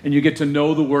says. And you get to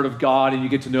know the Word of God, and you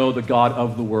get to know the God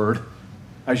of the Word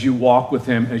as you walk with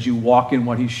him, as you walk in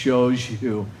what he shows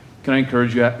you. Can I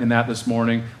encourage you in that this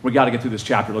morning? We got to get through this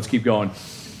chapter. Let's keep going.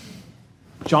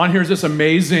 John hears this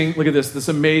amazing, look at this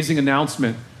amazing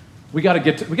announcement. We got to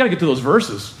get to those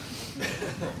verses.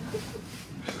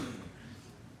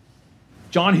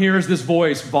 John hears this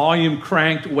voice, volume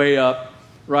cranked way up,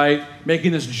 right?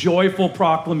 Making this joyful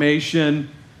proclamation,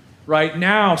 right?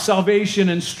 Now, salvation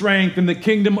and strength in the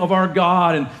kingdom of our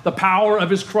God and the power of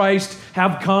his Christ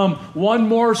have come. One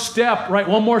more step, right?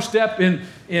 One more step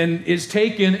is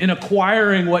taken in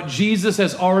acquiring what Jesus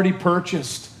has already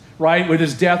purchased, right? With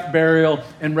his death, burial,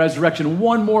 and resurrection.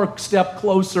 One more step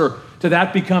closer to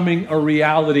that becoming a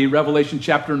reality. Revelation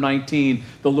chapter 19,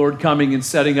 the Lord coming and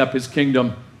setting up his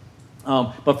kingdom.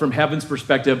 But from heaven's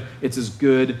perspective, it's as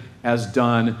good as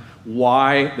done.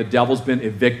 Why? The devil's been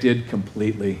evicted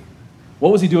completely.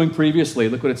 What was he doing previously?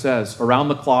 Look what it says. Around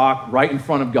the clock, right in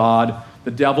front of God, the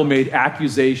devil made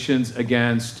accusations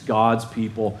against God's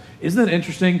people. Isn't that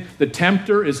interesting? The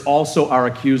tempter is also our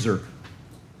accuser.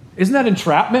 Isn't that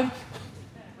entrapment?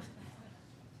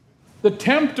 The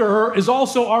tempter is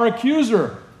also our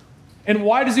accuser. And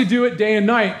why does he do it day and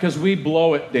night? Because we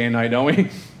blow it day and night, don't we?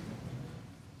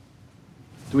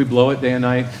 Do we blow it day and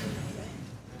night?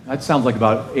 That sounds like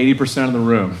about 80% of the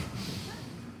room.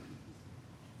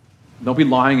 Don't be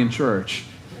lying in church.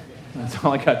 That's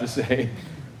all I got to say.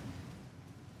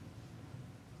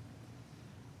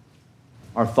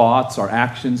 Our thoughts, our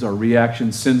actions, our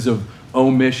reactions, sins of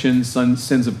omission,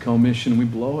 sins of commission, we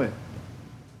blow it.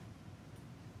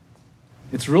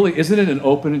 It's really, isn't it an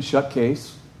open and shut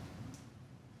case?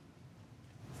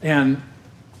 And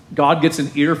God gets an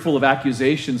earful of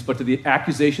accusations, but do the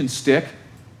accusations stick?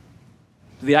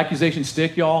 Do the accusations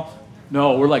stick, y'all?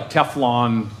 No, we're like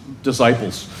Teflon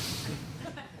disciples.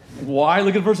 Why?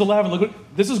 Look at verse 11.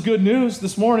 This is good news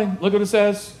this morning. Look what it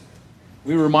says.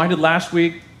 We were reminded last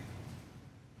week,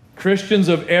 Christians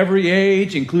of every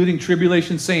age, including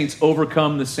tribulation saints,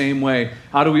 overcome the same way.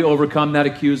 How do we overcome that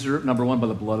accuser? Number one, by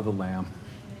the blood of the Lamb.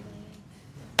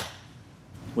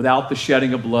 Without the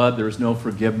shedding of blood, there is no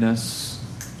forgiveness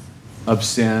of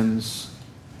sins.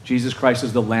 Jesus Christ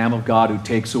is the Lamb of God who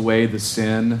takes away the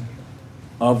sin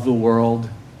of the world.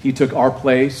 He took our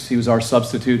place. He was our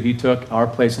substitute. He took our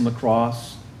place on the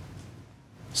cross,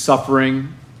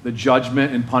 suffering the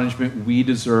judgment and punishment we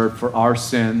deserved for our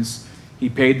sins. He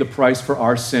paid the price for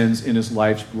our sins in his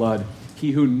life's blood.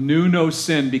 He who knew no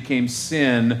sin became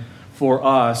sin for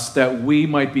us, that we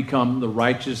might become the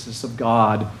righteousness of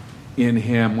God in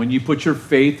him. When you put your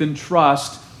faith and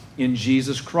trust in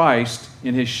Jesus Christ,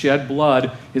 in his shed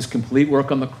blood, his complete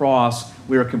work on the cross,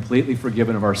 we are completely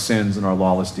forgiven of our sins and our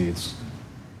lawless deeds.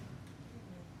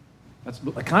 That's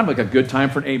kind of like a good time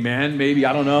for an amen, maybe,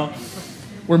 I don't know.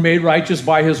 We're made righteous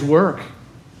by his work,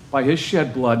 by his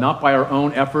shed blood, not by our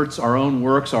own efforts, our own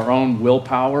works, our own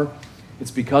willpower.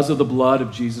 It's because of the blood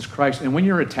of Jesus Christ. And when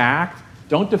you're attacked,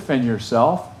 don't defend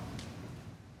yourself.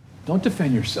 Don't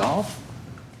defend yourself.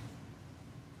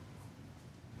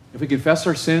 If we confess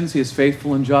our sins, he is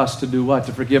faithful and just to do what?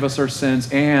 To forgive us our sins,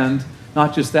 and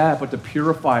not just that, but to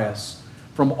purify us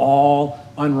from all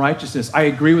unrighteousness. I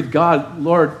agree with God.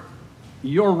 Lord,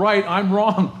 you're right, I'm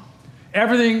wrong.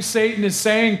 Everything Satan is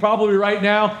saying probably right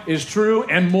now is true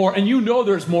and more. And you know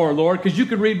there's more, Lord, because you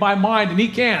can read my mind and he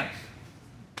can't.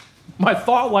 My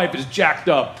thought life is jacked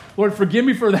up. Lord, forgive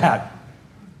me for that.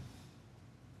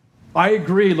 I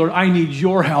agree, Lord, I need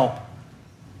your help.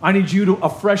 I need you to a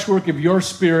fresh work of your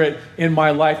Spirit in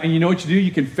my life. And you know what you do?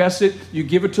 You confess it, you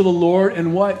give it to the Lord,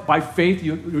 and what? By faith,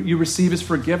 you receive his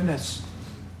forgiveness.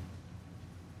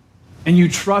 And you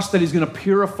trust that he's going to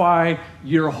purify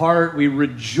your heart. We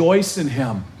rejoice in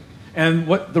him. And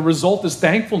what the result is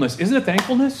thankfulness. Isn't it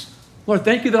thankfulness? Lord,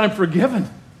 thank you that I'm forgiven.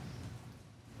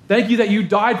 Thank you that you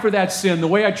died for that sin, the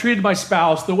way I treated my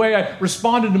spouse, the way I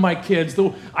responded to my kids.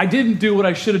 I didn't do what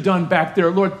I should have done back there.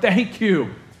 Lord, thank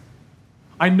you.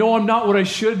 I know I'm not what I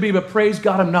should be, but praise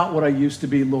God, I'm not what I used to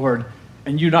be, Lord.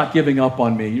 And you're not giving up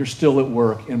on me. You're still at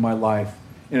work in my life.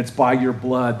 And it's by your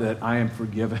blood that I am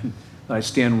forgiven, that I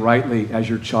stand rightly as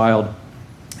your child.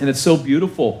 And it's so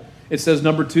beautiful. It says,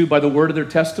 number 2, by the word of their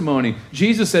testimony.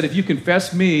 Jesus said, if you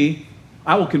confess me,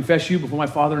 I will confess you before my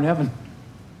Father in heaven.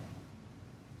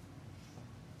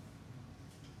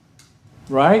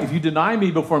 Right? If you deny me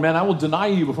before men, I will deny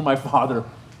you before my Father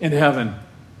in heaven.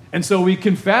 And so we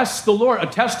confess the Lord. A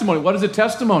testimony. What is a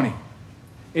testimony?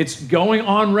 It's going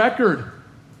on record,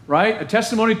 right? A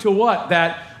testimony to what?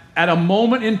 That at a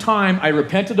moment in time, I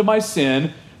repented of my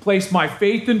sin, placed my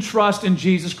faith and trust in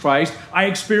Jesus Christ. I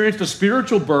experienced a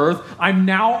spiritual birth. I'm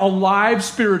now alive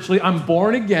spiritually. I'm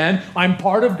born again. I'm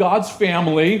part of God's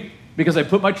family because I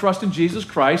put my trust in Jesus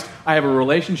Christ. I have a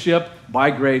relationship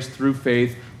by grace through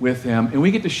faith with him. And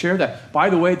we get to share that. By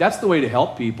the way, that's the way to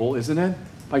help people, isn't it?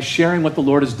 By sharing what the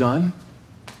Lord has done.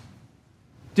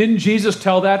 Didn't Jesus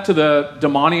tell that to the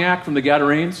demoniac from the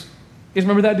Gadarenes? You guys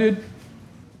remember that dude?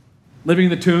 Living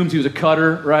in the tombs, he was a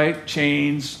cutter, right?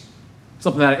 Chains,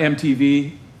 something out of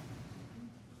MTV.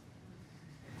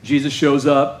 Jesus shows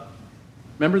up.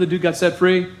 Remember the dude got set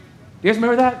free? You guys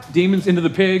remember that? Demons into the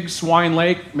pigs, Swine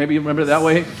Lake. Maybe you remember it that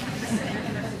way.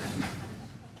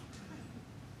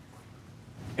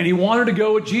 And he wanted to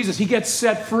go with Jesus. He gets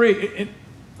set free.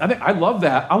 I love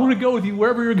that. I want to go with you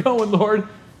wherever you're going, Lord.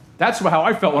 That's how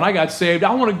I felt when I got saved.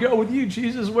 I want to go with you,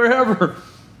 Jesus, wherever.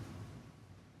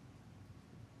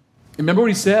 Remember what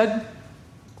he said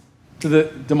to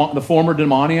the former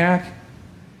demoniac?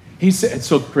 He said, it's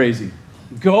so crazy.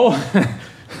 Go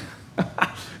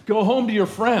home to your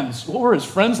friends. What were his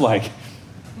friends like?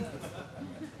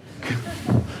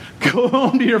 Go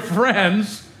home to your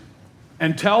friends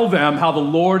and tell them how the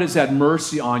Lord has had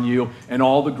mercy on you and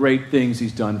all the great things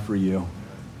he's done for you.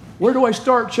 Where do I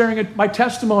start sharing my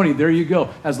testimony? There you go.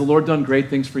 Has the Lord done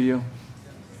great things for you?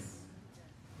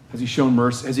 Has he shown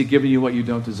mercy? Has he given you what you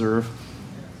don't deserve?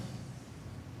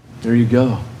 There you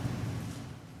go.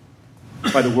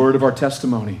 By the word of our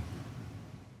testimony.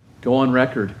 Go on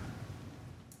record.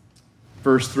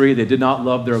 Verse 3, they did not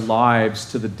love their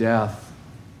lives to the death.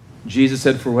 Jesus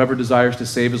said, for whoever desires to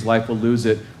save his life will lose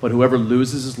it, but whoever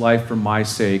loses his life for my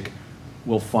sake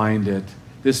will find it.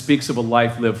 This speaks of a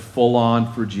life lived full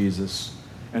on for Jesus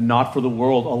and not for the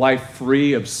world, a life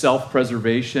free of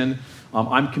self-preservation.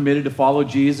 I'm committed to follow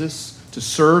Jesus, to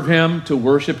serve him, to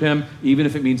worship him, even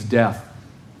if it means death.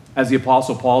 As the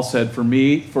Apostle Paul said, to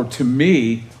me,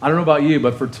 I don't know about you,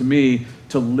 but to me,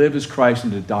 to live is Christ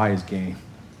and to die is gain.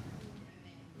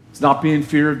 It's not being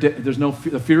fear of death.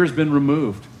 The fear has been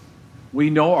removed. We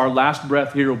know our last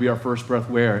breath here will be our first breath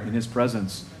where? In his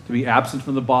presence. To be absent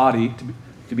from the body,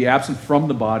 to be absent from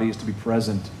the body is to be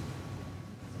present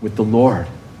with the Lord.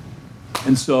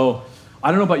 And so,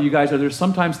 I don't know about you guys, are there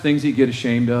sometimes things that you get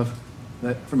ashamed of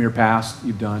that from your past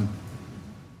you've done?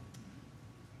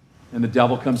 And the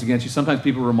devil comes against you. Sometimes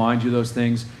people remind you of those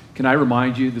things. Can I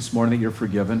remind you this morning that you're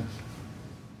forgiven?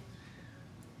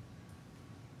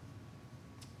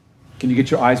 Can you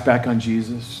get your eyes back on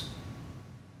Jesus?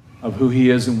 Of who he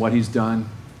is and what he's done.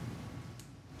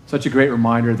 Such a great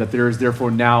reminder that there is therefore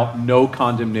now no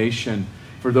condemnation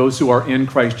for those who are in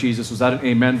Christ Jesus. Was that an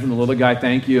amen from the little guy?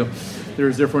 Thank you. There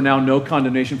is therefore now no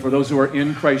condemnation for those who are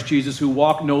in Christ Jesus, who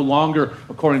walk no longer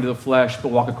according to the flesh, but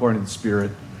walk according to the Spirit.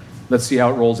 Let's see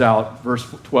how it rolls out. Verse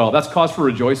 12. That's cause for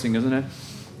rejoicing, isn't it?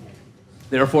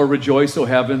 Therefore rejoice, O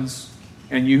heavens,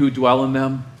 and you who dwell in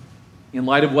them. In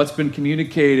light of what's been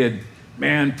communicated,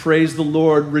 Man, praise the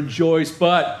Lord, rejoice,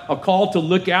 but a call to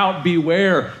look out,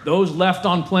 beware, those left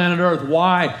on planet Earth.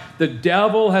 Why? The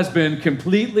devil has been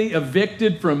completely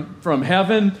evicted from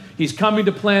heaven. He's coming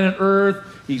to planet Earth.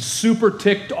 He's super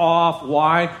ticked off.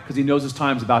 Why? Because he knows his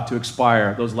time's about to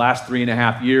expire, those last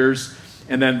 3.5 years.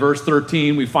 And then verse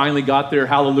 13, we finally got there,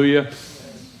 hallelujah.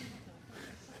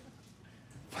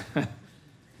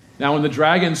 Now when the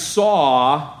dragon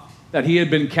saw that he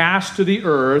had been cast to the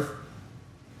earth,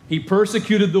 he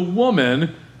persecuted the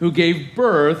woman who gave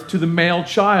birth to the male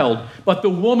child. But the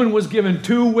woman was given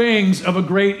 2 wings of a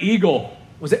great eagle.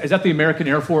 Is that the American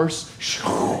Air Force?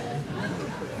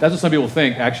 That's what some people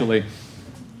think, actually.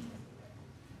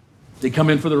 They come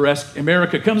in for the rescue.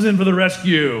 America comes in for the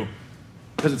rescue.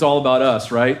 Because it's all about us,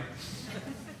 right?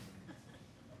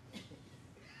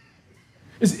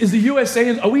 Is the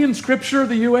USA, are we in Scripture,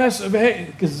 the U.S. of A?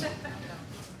 Because...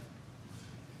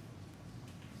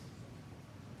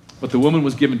 But the woman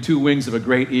was given 2 wings of a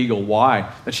great eagle.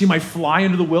 Why? That she might fly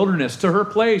into the wilderness to her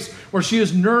place where she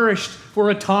is nourished for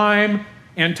a time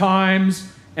and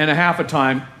times and a half a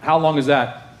time. How long is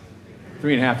that?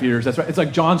 3.5 years. That's right. It's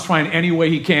like John's trying any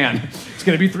way he can. It's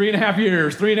going to be 3.5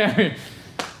 years. 3.5 years.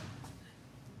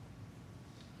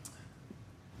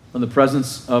 From the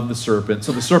presence of the serpent.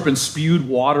 So the serpent spewed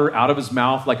water out of his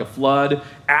mouth like a flood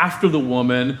after the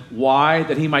woman. Why?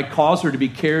 That he might cause her to be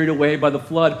carried away by the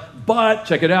flood. But,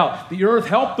 check it out, the earth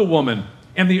helped the woman,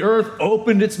 and the earth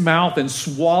opened its mouth and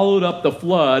swallowed up the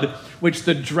flood, which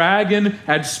the dragon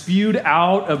had spewed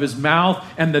out of his mouth.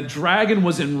 And the dragon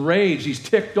was enraged. He's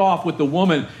ticked off with the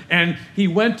woman. And he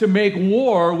went to make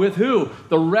war with who?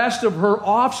 The rest of her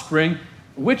offspring.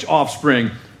 Which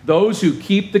offspring? Those who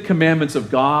keep the commandments of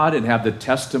God and have the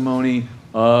testimony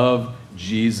of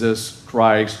Jesus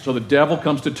Christ. So the devil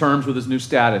comes to terms with his new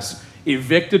status,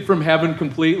 evicted from heaven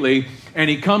completely,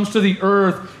 and he comes to the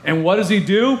earth, and what does he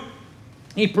do?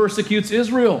 He persecutes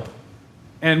Israel.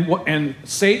 And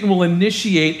Satan will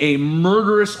initiate a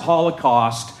murderous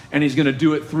Holocaust, and he's going to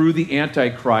do it through the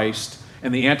Antichrist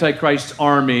and the Antichrist's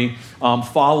army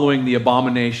following the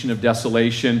abomination of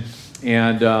desolation.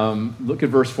 And look at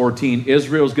verse 14.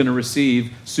 Israel is going to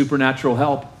receive supernatural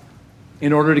help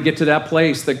in order to get to that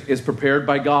place that is prepared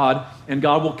by God. And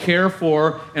God will care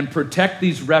for and protect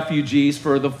these refugees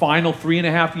for the final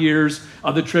 3.5 years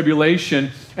of the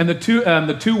tribulation. And the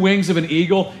 2 wings of an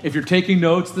eagle, if you're taking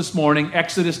notes this morning,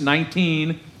 Exodus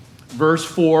 19, verse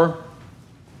 4,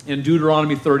 and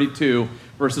Deuteronomy 32,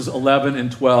 verses 11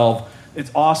 and 12. It's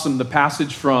awesome. The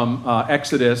passage from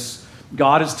Exodus,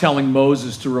 God is telling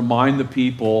Moses to remind the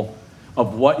people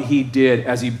of what he did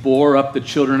as he bore up the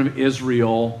children of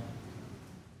Israel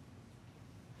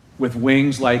with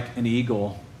wings like an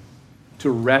eagle to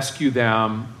rescue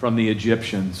them from the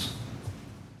Egyptians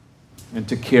and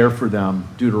to care for them.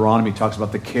 Deuteronomy talks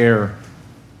about the care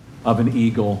of an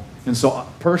eagle. And so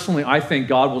personally, I think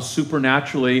God will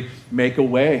supernaturally make a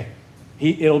way.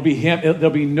 It'll be him. There'll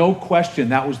be no question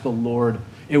that was the Lord.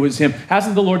 It was him.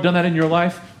 Hasn't the Lord done that in your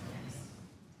life?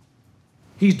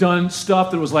 He's done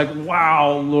stuff that was like,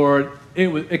 wow, Lord,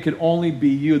 it could only be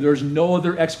you. There's no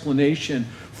other explanation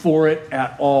for it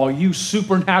at all. You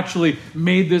supernaturally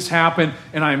made this happen,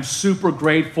 and I'm super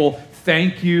grateful.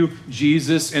 Thank you,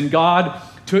 Jesus. And God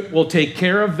will take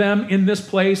care of them in this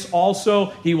place also.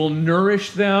 He will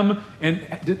nourish them.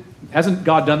 And hasn't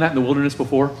God done that in the wilderness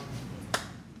before?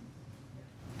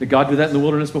 Did God do that in the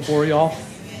wilderness before, y'all?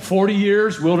 40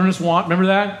 years, wilderness want. Remember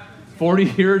that? 40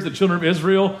 years, the children of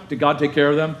Israel. Did God take care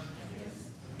of them?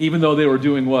 Even though they were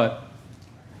doing what?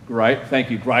 Thank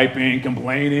you. Griping,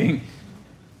 complaining.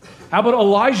 How about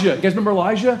Elijah? You guys remember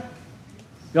Elijah?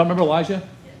 Y'all remember Elijah?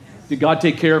 Did God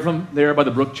take care of him there by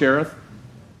the brook Cherith?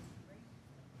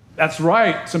 That's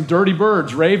right. Some dirty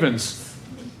birds, ravens.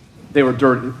 They were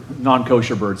dirty,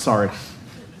 non-kosher birds, sorry.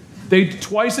 They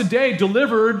twice a day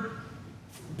delivered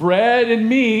bread and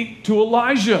meat to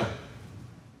Elijah.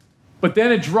 But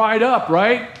then it dried up,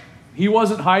 right? He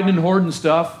wasn't hiding and hoarding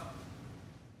stuff.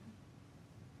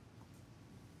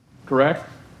 Correct?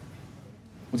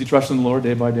 Was he trusting the Lord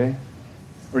day by day?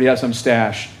 Or did he have some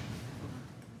stash?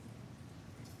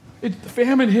 The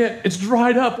famine hit. It's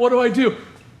dried up. What do I do?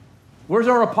 Where's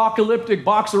our apocalyptic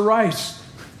box of rice?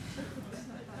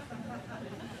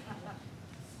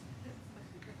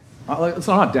 It's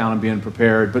not down on being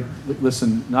prepared, but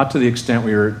listen, not to the extent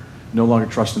where you're no longer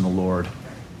trusting the Lord.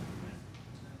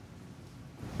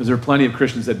 Because there are plenty of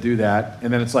Christians that do that,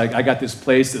 and then it's like, I got this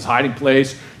place, this hiding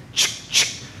place.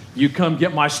 You come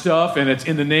get my stuff, and it's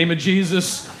in the name of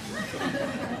Jesus.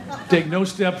 Take no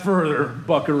step further,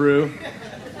 buckaroo.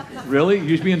 Really?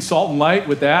 You should be in salt and light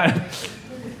with that?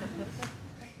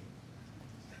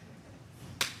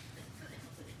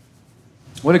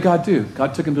 What did God do?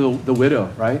 God took him to the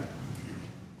widow, right?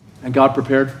 And God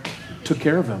took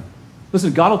care of him.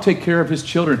 Listen, God will take care of his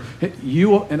children.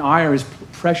 You and I are his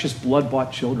precious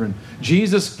blood-bought children.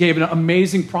 Jesus gave an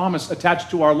amazing promise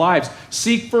attached to our lives.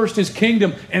 Seek first his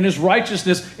kingdom and his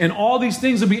righteousness, and all these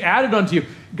things will be added unto you.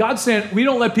 God's saying, we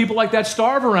don't let people like that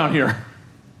starve around here.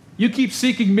 You keep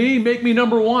seeking me, make me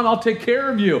number one, I'll take care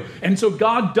of you. And so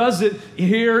God does it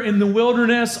here in the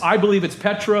wilderness. I believe it's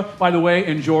Petra, by the way,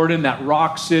 in Jordan, that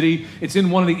rock city. It's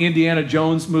in one of the Indiana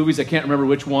Jones movies. I can't remember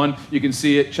which one. You can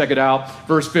see it, check it out.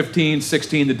 Verse 15,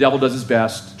 16, the devil does his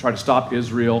best to try to stop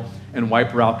Israel and wipe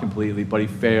her out completely, but he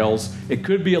fails. It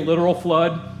could be a literal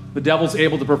flood. The devil's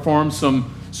able to perform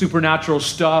some supernatural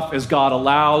stuff as God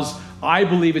allows. I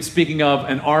believe it's speaking of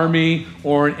an army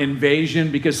or an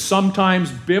invasion, because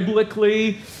sometimes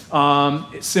biblically,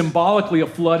 symbolically, a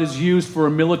flood is used for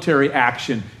a military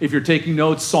action. If you're taking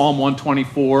notes, Psalm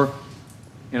 124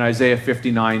 and Isaiah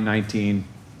 59:19.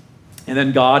 And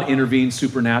then God intervenes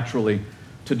supernaturally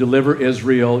to deliver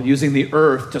Israel, using the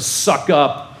earth to suck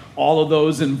up all of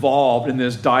those involved in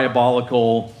this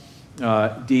diabolical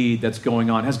deed that's going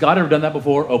on. Has God ever done that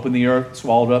before? Opened the earth,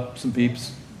 swallowed up some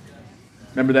peeps?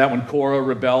 Remember that when Korah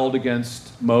rebelled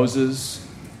against Moses?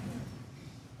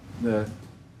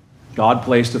 God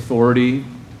placed authority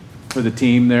for the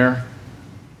team there.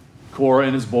 Korah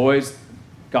and his boys,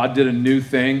 God did a new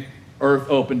thing. Earth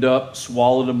opened up,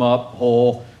 swallowed them up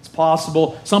whole. It's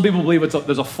possible. Some people believe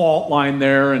there's a fault line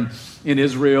there in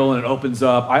Israel, and it opens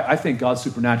up. I think God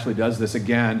supernaturally does this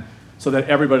again so that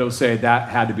everybody will say that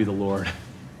had to be the Lord.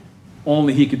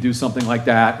 Only he could do something like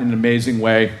that in an amazing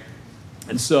way.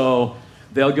 And so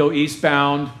they'll go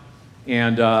eastbound,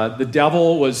 and the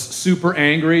devil was super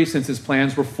angry since his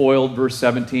plans were foiled, verse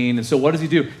 17. And so what does he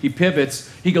do? He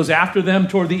pivots. He goes after them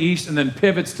toward the east and then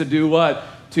pivots to do what?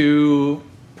 To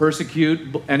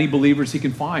persecute any believers he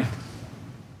can find.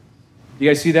 You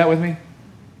guys see that with me?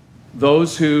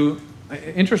 Those who,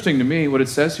 interesting to me what it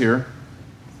says here,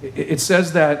 it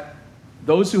says that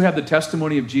those who have the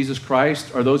testimony of Jesus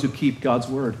Christ are those who keep God's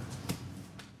word.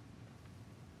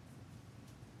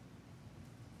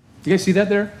 Do you guys see that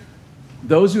there?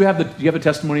 Those who have the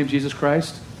testimony of Jesus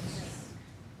Christ?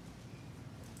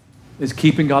 Is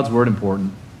keeping God's word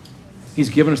important? He's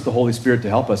given us the Holy Spirit to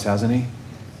help us, hasn't he? Do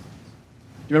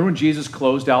you remember when Jesus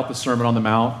closed out the Sermon on the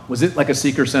Mount? Was it like a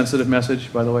seeker-sensitive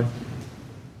message, by the way?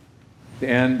 The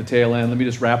end, the tail end. Let me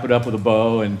just wrap it up with a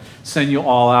bow and send you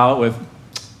all out with...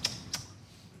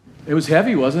 It was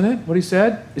heavy, wasn't it, what he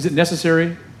said? Is it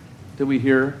necessary that we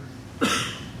hear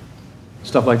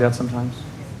stuff like that sometimes?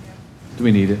 Do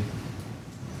we need it?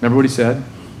 Remember what he said?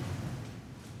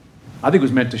 I think it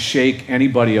was meant to shake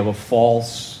anybody of a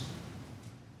false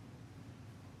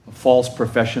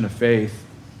profession of faith,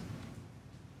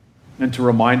 and to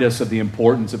remind us of the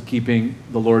importance of keeping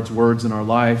the Lord's words in our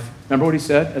life. Remember what he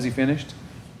said as he finished?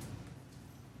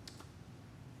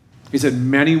 He said,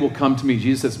 many will come to me.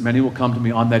 Jesus says, many will come to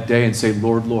me on that day and say,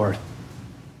 Lord, Lord.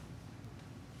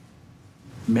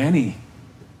 Many.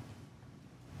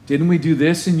 Didn't we do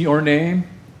this in your name?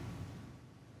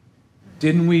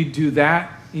 Didn't we do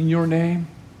that in your name?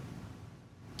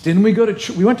 Didn't we go to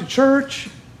church? We went to church.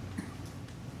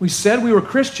 We said we were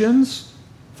Christians.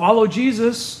 Follow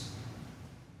Jesus.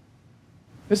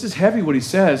 This is heavy what he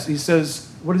says. He says,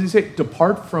 what does he say?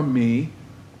 Depart from me.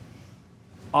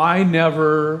 I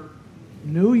never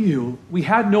knew you.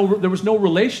 There was no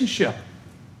relationship.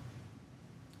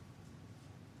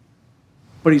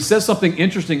 But he says something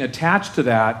interesting attached to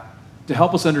that to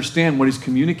help us understand what he's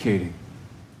communicating.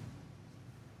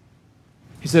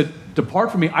 He said,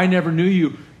 depart from me, I never knew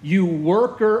you, you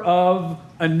worker of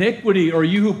iniquity, or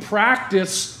you who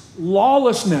practice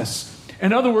lawlessness.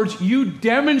 In other words, you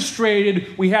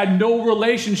demonstrated we had no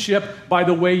relationship by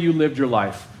the way you lived your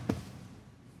life.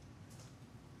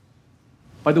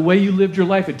 By the way you lived your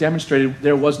life, it demonstrated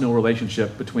there was no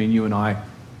relationship between you and I.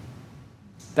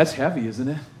 That's heavy, isn't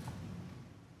it?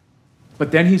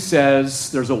 But then he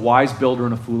says there's a wise builder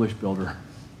and a foolish builder.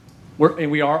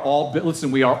 We are all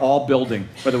building,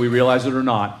 whether we realize it or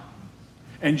not.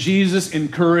 And Jesus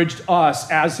encouraged us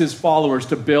as his followers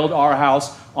to build our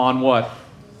house on what?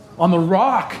 On the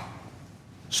rock.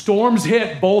 Storms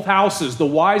hit both houses, the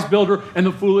wise builder and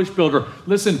the foolish builder.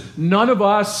 Listen, none of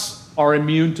us are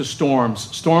immune to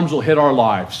storms. Storms will hit our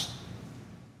lives.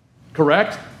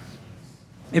 Correct?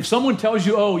 If someone tells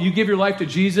you, oh, you give your life to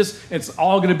Jesus, it's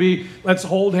all going to be, let's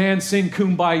hold hands, sing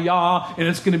Kumbaya, and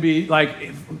it's going to be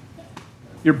like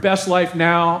your best life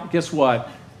now, guess what?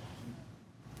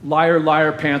 Liar,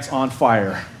 liar, pants on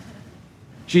fire.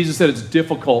 Jesus said it's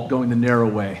difficult going the narrow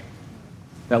way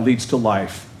that leads to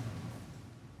life.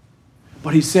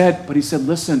 But he said,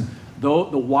 listen, though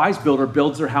the wise builder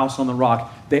builds their house on the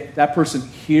rock, that person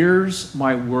hears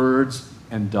my words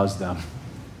and does them.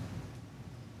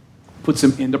 Puts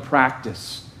them into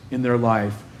practice in their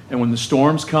life. And when the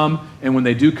storms come, and when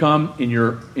they do come in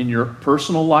your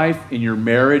personal life, in your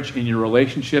marriage, in your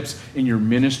relationships, in your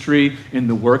ministry, in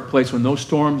the workplace, when those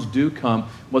storms do come,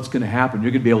 what's going to happen?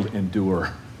 You're going to be able to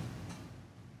endure.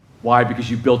 Why? Because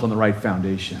you built on the right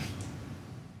foundation.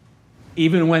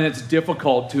 Even when it's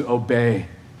difficult to obey,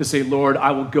 to say, Lord,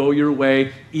 I will go your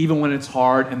way, even when it's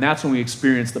hard. And that's when we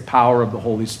experience the power of the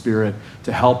Holy Spirit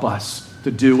to help us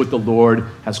to do what the Lord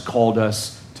has called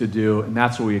us to do. And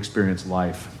that's where we experience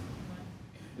life,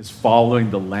 is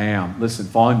following the Lamb. Listen,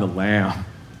 following the Lamb.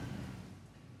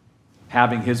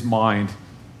 Having his mind,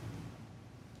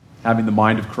 having the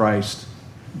mind of Christ,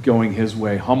 going his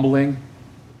way, humbling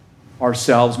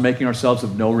ourselves, making ourselves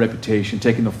of no reputation,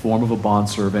 taking the form of a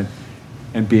bondservant,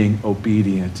 and being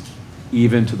obedient,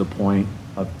 even to the point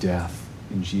of death.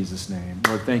 In Jesus' name.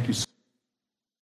 Lord, thank you so